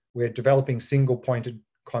that we're developing single-pointed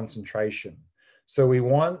concentration. So we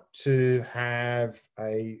want to have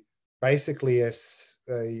basically a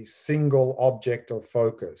single object of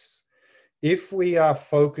focus. If we are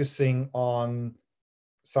focusing on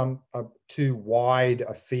too wide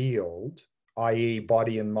a field, i.e.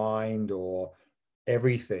 body and mind or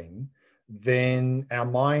everything, then our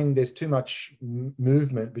mind, there's too much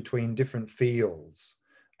movement between different fields.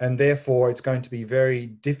 And therefore, it's going to be very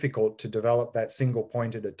difficult to develop that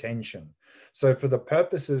single-pointed attention. So for the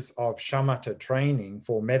purposes of shamatha training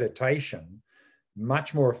for meditation,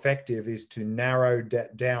 much more effective is to narrow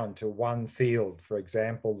down to one field. For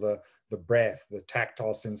example, the breath, the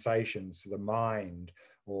tactile sensations, the mind,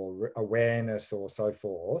 or awareness, or so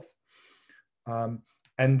forth. And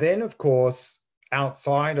then, of course,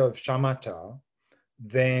 outside of shamatha,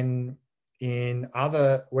 then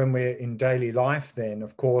when we're in daily life, then,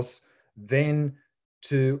 of course, then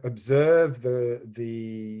to observe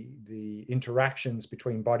the interactions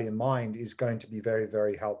between body and mind is going to be very,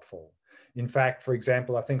 very helpful. In fact, for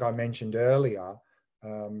example, I think I mentioned earlier,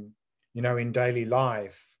 you know, in daily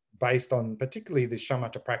life, based on particularly the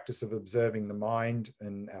shamatha practice of observing the mind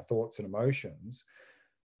and our thoughts and emotions,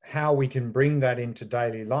 how we can bring that into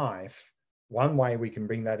daily life, one way we can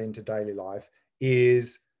bring that into daily life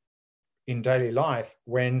is in daily life,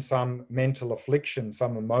 when some mental affliction,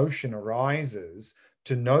 some emotion arises,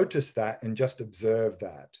 to notice that and just observe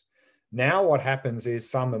that. Now what happens is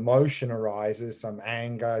some emotion arises, some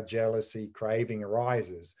anger, jealousy, craving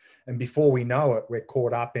arises. And before we know it, we're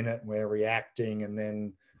caught up in it and we're reacting, and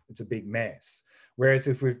then it's a big mess. Whereas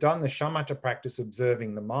if we've done the shamatha practice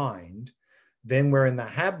observing the mind, then we're in the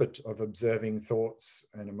habit of observing thoughts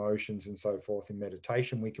and emotions and so forth in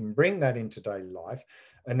meditation. We can bring that into daily life.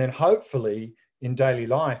 And then hopefully in daily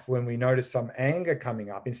life, when we notice some anger coming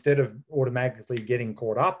up, instead of automatically getting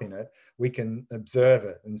caught up in it, we can observe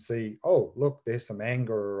it and see, oh, look, there's some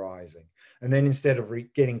anger arising. And then instead of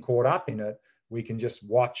getting caught up in it, we can just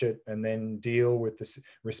watch it and then deal with this,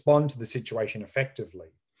 respond to the situation effectively.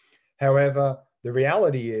 However, the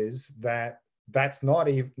reality is that that's not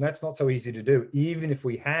so easy to do, even if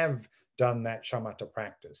we have done that shamatha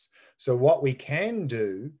practice. So what we can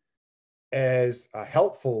do as a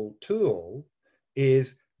helpful tool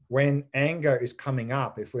is when anger is coming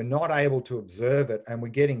up, if we're not able to observe it and we're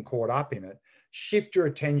getting caught up in it, shift your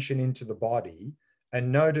attention into the body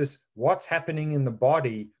and notice what's happening in the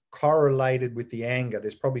body correlated with the anger.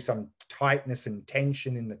 There's probably some tightness and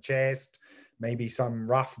tension in the chest, maybe some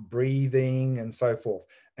rough breathing and so forth,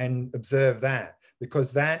 and observe that,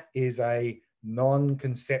 because that is a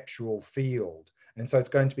non-conceptual field. And so it's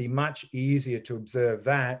going to be much easier to observe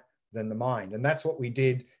that than the mind. And that's what we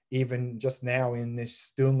did even just now in this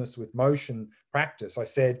stillness with motion practice. I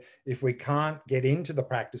said, if we can't get into the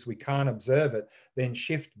practice, we can't observe it, then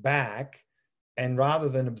shift back, and rather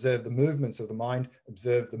than observe the movements of the mind,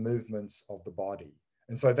 observe the movements of the body.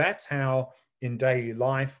 And so that's how in daily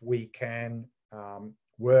life we can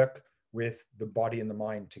work with the body and the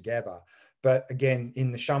mind together. But again,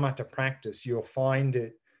 in the shamatha practice, you'll find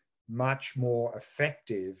it much more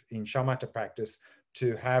effective in shamatha practice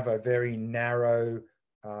to have a very narrow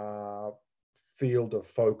field of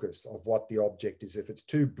focus of what the object is. If it's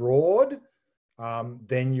too broad,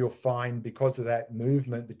 then you'll find, because of that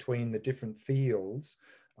movement between the different fields,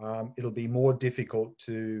 it'll be more difficult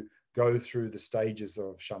to go through the stages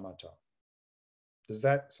of shamatha. Does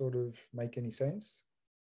that sort of make any sense?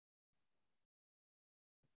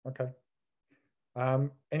 Okay.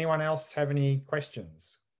 Anyone else have any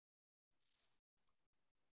questions?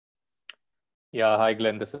 Yeah, hi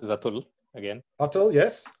Glenn, this is Atul again. Atul,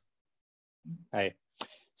 yes? Hi.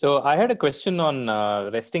 So I had a question on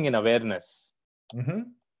resting in awareness.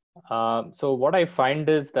 So what I find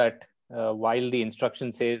is that while the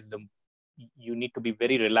instruction says you need to be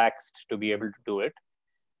very relaxed to be able to do it,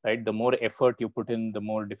 right? The more effort you put in, the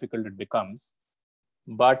more difficult it becomes.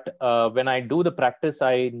 But when I do the practice,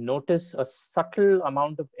 I notice a subtle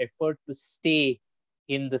amount of effort to stay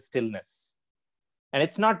in the stillness. And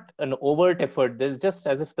it's not an overt effort. There's just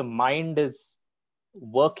as if the mind is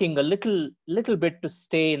working a little bit to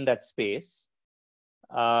stay in that space.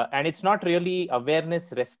 And it's not really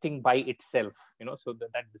awareness resting by itself, so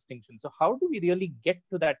that distinction. So how do we really get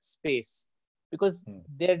to that space? Because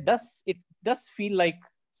it does feel like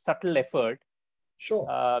subtle effort,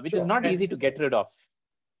 which is not easy to get rid of.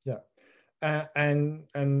 Yeah,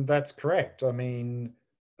 and that's correct. I mean,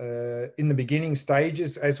 in the beginning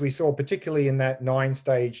stages, as we saw, particularly in that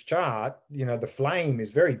 9-stage chart, the flame is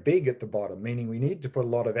very big at the bottom, meaning we need to put a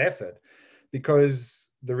lot of effort, because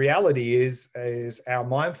the reality is our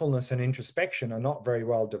mindfulness and introspection are not very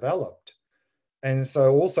well developed. And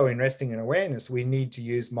so also in resting and awareness, we need to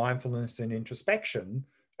use mindfulness and introspection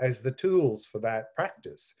as the tools for that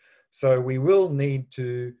practice. So we will need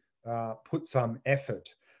to put some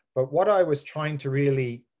effort. But what I was trying to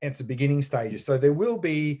really, it's the beginning stages, so there will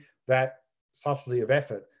be that subtlety of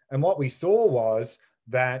effort. And what we saw was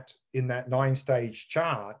that in that 9-stage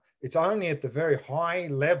chart, it's only at the very high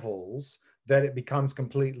levels that it becomes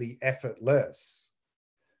completely effortless.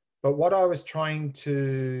 But what I was trying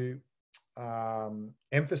to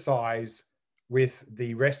emphasize with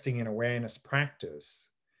the resting in awareness practice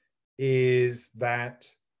is that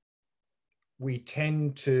we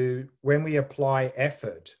tend to, when we apply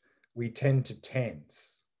effort, we tend to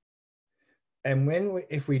tense. And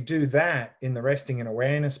if we do that in the resting in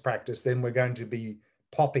awareness practice, then we're going to be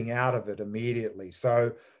popping out of it immediately.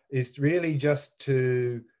 So it's really just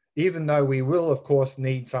to, even though we will, of course,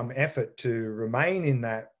 need some effort to remain in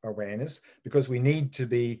that awareness, because we need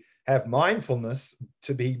to have mindfulness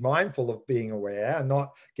to be mindful of being aware and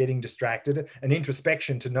not getting distracted, and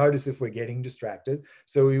introspection to notice if we're getting distracted.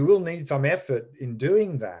 So we will need some effort in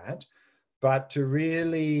doing that, but to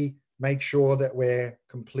really make sure that we're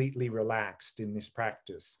completely relaxed in this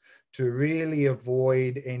practice, to really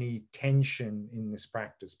avoid any tension in this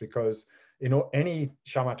practice, because in any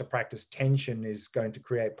shamatha practice, tension is going to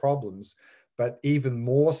create problems. But even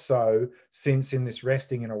more so, since in this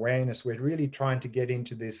resting and awareness, we're really trying to get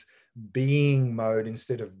into this being mode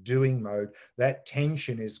instead of doing mode, that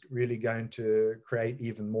tension is really going to create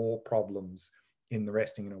even more problems in the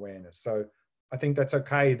resting and awareness. So I think that's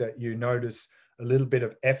okay that you notice a little bit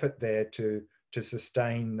of effort there to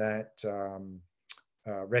sustain that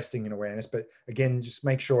resting in awareness. But again, just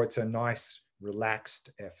make sure it's a nice, relaxed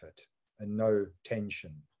effort and no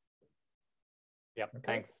tension. Yeah, okay.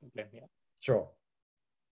 Thanks, Glenn. Yeah. Sure.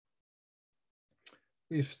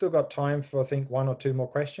 We've still got time for, I think, 1 or 2 more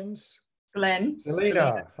questions. Glenn.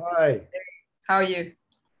 Selena, hi. How are you?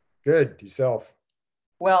 Good. Yourself?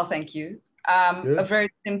 Well, thank you. A very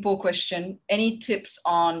simple question. Any tips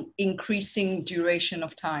on increasing duration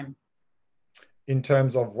of time? In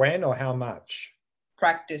terms of when or how much?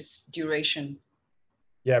 Practice duration.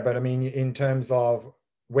 Yeah, but I mean, in terms of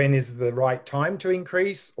when is the right time to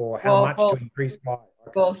increase, or how much to increase by?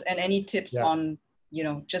 Okay. Both, and any tips on,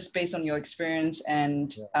 just based on your experience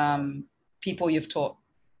and people you've taught.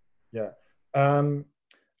 Yeah.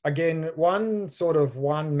 Again, one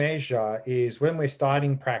measure is when we're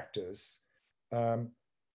starting practice,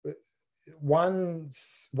 one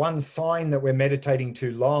sign that we're meditating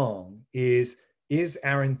too long is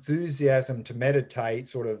our enthusiasm to meditate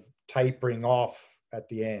sort of tapering off at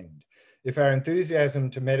the end. If our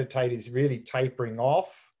enthusiasm to meditate is really tapering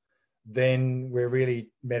off, then we're really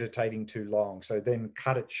meditating too long. So then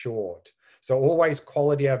cut it short. So always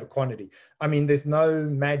quality over quantity. I mean, there's no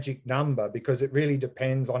magic number because it really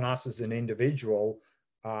depends on us as an individual,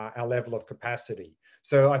 our level of capacity.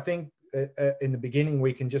 So I think in the beginning,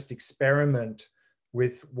 we can just experiment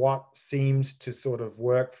with what seems to sort of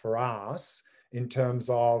work for us in terms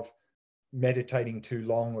of meditating too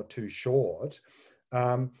long or too short.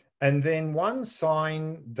 And then one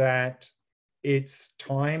sign that it's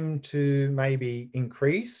time to maybe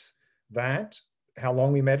increase that, how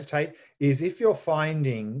long we meditate, is if you're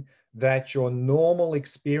finding that your normal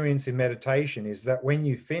experience in meditation is that when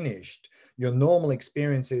you finished, your normal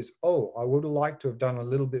experience is, oh, I would have liked to have done a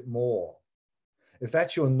little bit more. If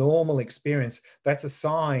that's your normal experience, that's a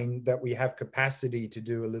sign that we have capacity to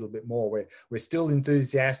do a little bit more. We're still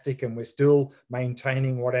enthusiastic and we're still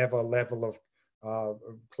maintaining whatever level of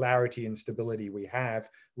clarity and stability we have.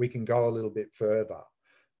 We can go a little bit further.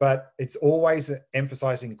 But it's always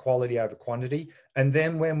emphasizing quality over quantity. And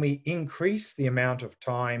then when we increase the amount of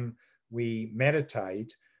time we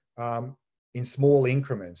meditate, in small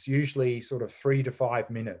increments, usually sort of 3 to 5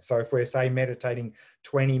 minutes. So if we're, say, meditating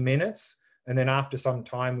 20 minutes, and then after some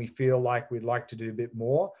time we feel like we'd like to do a bit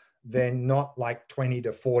more, then not like 20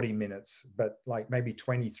 to 40 minutes, but like maybe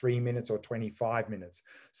 23 minutes or 25 minutes.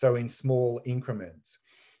 So in small increments.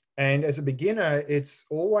 And as a beginner, it's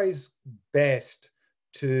always best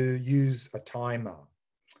to use a timer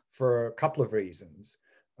for a couple of reasons.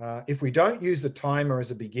 If we don't use a timer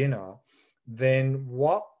as a beginner, then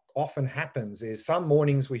what often happens is some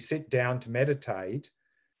mornings we sit down to meditate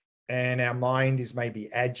and our mind is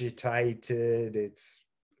maybe agitated. It's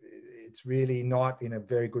really not in a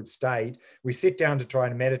very good state. We sit down to try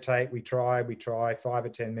and meditate. We try 5 or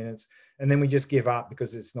 10 minutes, and then we just give up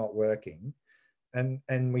because it's not working,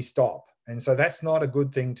 and we stop. And so that's not a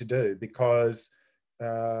good thing to do, because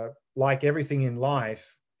like everything in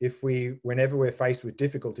life, whenever we're faced with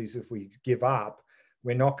difficulties, if we give up,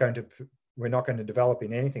 we're not going to develop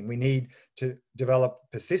in anything. We need to develop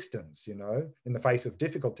persistence, in the face of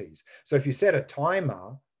difficulties. So if you set a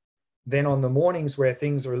timer, then on the mornings where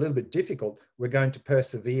things are a little bit difficult, we're going to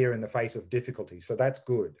persevere in the face of difficulties. So that's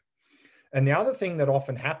good. And the other thing that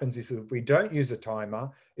often happens is if we don't use a timer,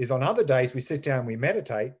 is on other days we sit down, we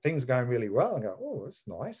meditate, things are going really well, and go, oh, that's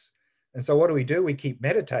nice. And so what do? We keep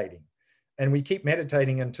meditating. And we keep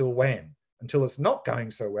meditating until when? Until it's not going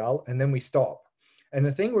so well, and then we stop. And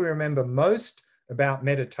the thing we remember most about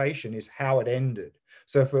meditation is how it ended.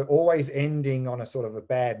 So if we're always ending on a sort of a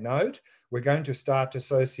bad note, we're going to start to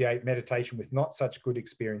associate meditation with not such good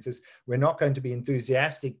experiences. We're not going to be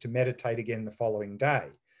enthusiastic to meditate again the following day.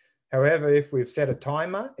 However, if we've set a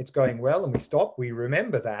timer, it's going well, and we stop, we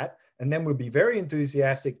remember that, and then we'll be very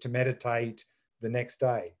enthusiastic to meditate the next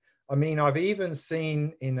day. I mean, I've even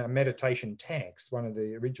seen in a meditation text, one of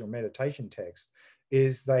the original meditation texts,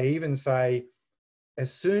 is they even say,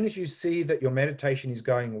 as soon as you see that your meditation is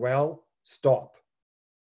going well, stop.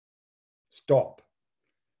 Stop.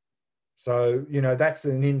 So, that's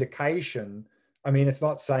an indication. I mean, it's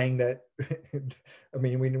not saying that, I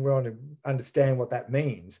mean, we want to understand what that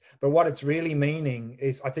means, but what it's really meaning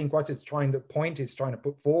is, I think what it's trying to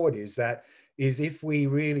put forward is if we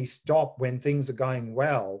really stop when things are going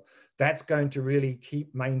well, that's going to really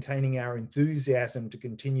keep maintaining our enthusiasm to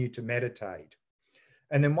continue to meditate.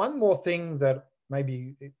 And then one more thing that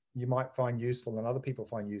maybe you might find useful and other people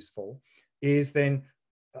find useful is then,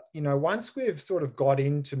 once we've sort of got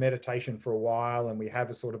into meditation for a while and we have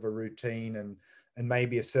a sort of a routine and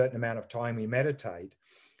maybe a certain amount of time we meditate,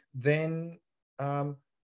 then, and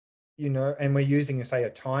we're using, say, a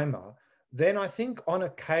timer, then I think on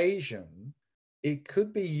occasion, it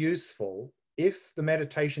could be useful if the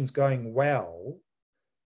meditation's going well,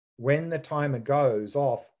 when the timer goes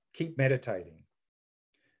off, keep meditating.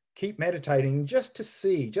 Keep meditating just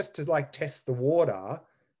to like test the water,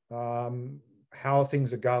 how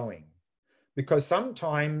things are going. Because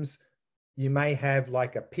sometimes you may have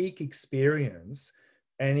like a peak experience,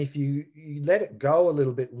 and if you let it go a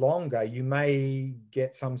little bit longer, you may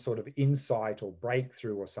get some sort of insight or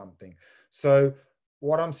breakthrough or something. So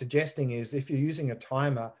what I'm suggesting is, if you're using a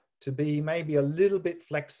timer, to be maybe a little bit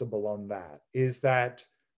flexible on that, is that,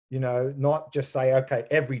 not just say, okay,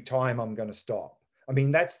 every time I'm going to stop. I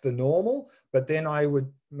mean, that's the normal, but then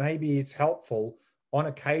maybe it's helpful on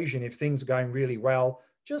occasion, if things are going really well,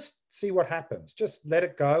 just see what happens. Just let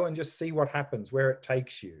it go and just see what happens, where it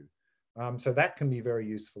takes you. So that can be very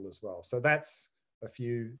useful as well. So that's a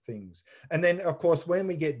few things. And then, of course, when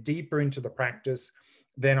we get deeper into the practice,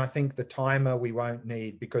 then I think the timer we won't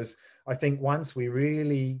need, because I think once we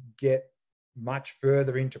really get much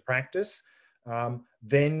further into practice,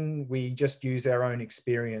 then we just use our own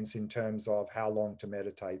experience in terms of how long to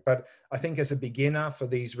meditate. But I think as a beginner, for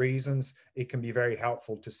these reasons, it can be very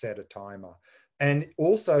helpful to set a timer. And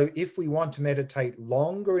also, if we want to meditate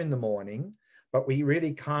longer in the morning, but we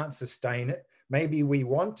really can't sustain it, maybe we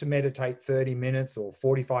want to meditate 30 minutes or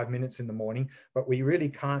 45 minutes in the morning, but we really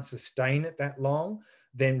can't sustain it that long,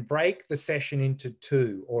 then break the session into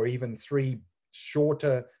 2 or even 3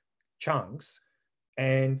 shorter chunks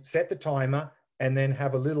and set the timer, and then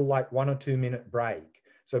have a little like 1 or 2 minute break.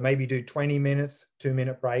 So maybe do 20 minutes,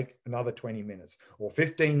 2-minute break, another 20 minutes, or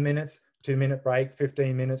 15 minutes, 2-minute break,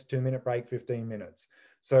 15 minutes, 2-minute break, 15 minutes.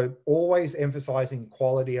 So always emphasizing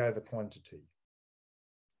quality over quantity.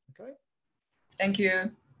 Okay. Thank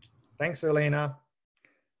you. Thanks, Elena.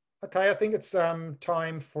 Okay, I think it's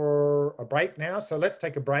time for a break now. So let's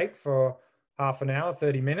take a break for half an hour,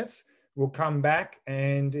 30 minutes. We'll come back,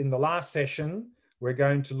 and in the last session, we're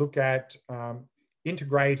going to look at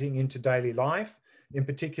integrating into daily life. In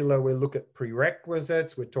particular, we'll look at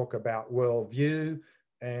prerequisites, we'll talk about worldview,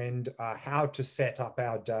 and how to set up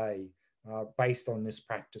our day based on this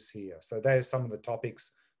practice here. So those are some of the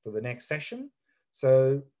topics for the next session.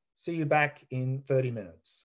 So see you back in 30 minutes.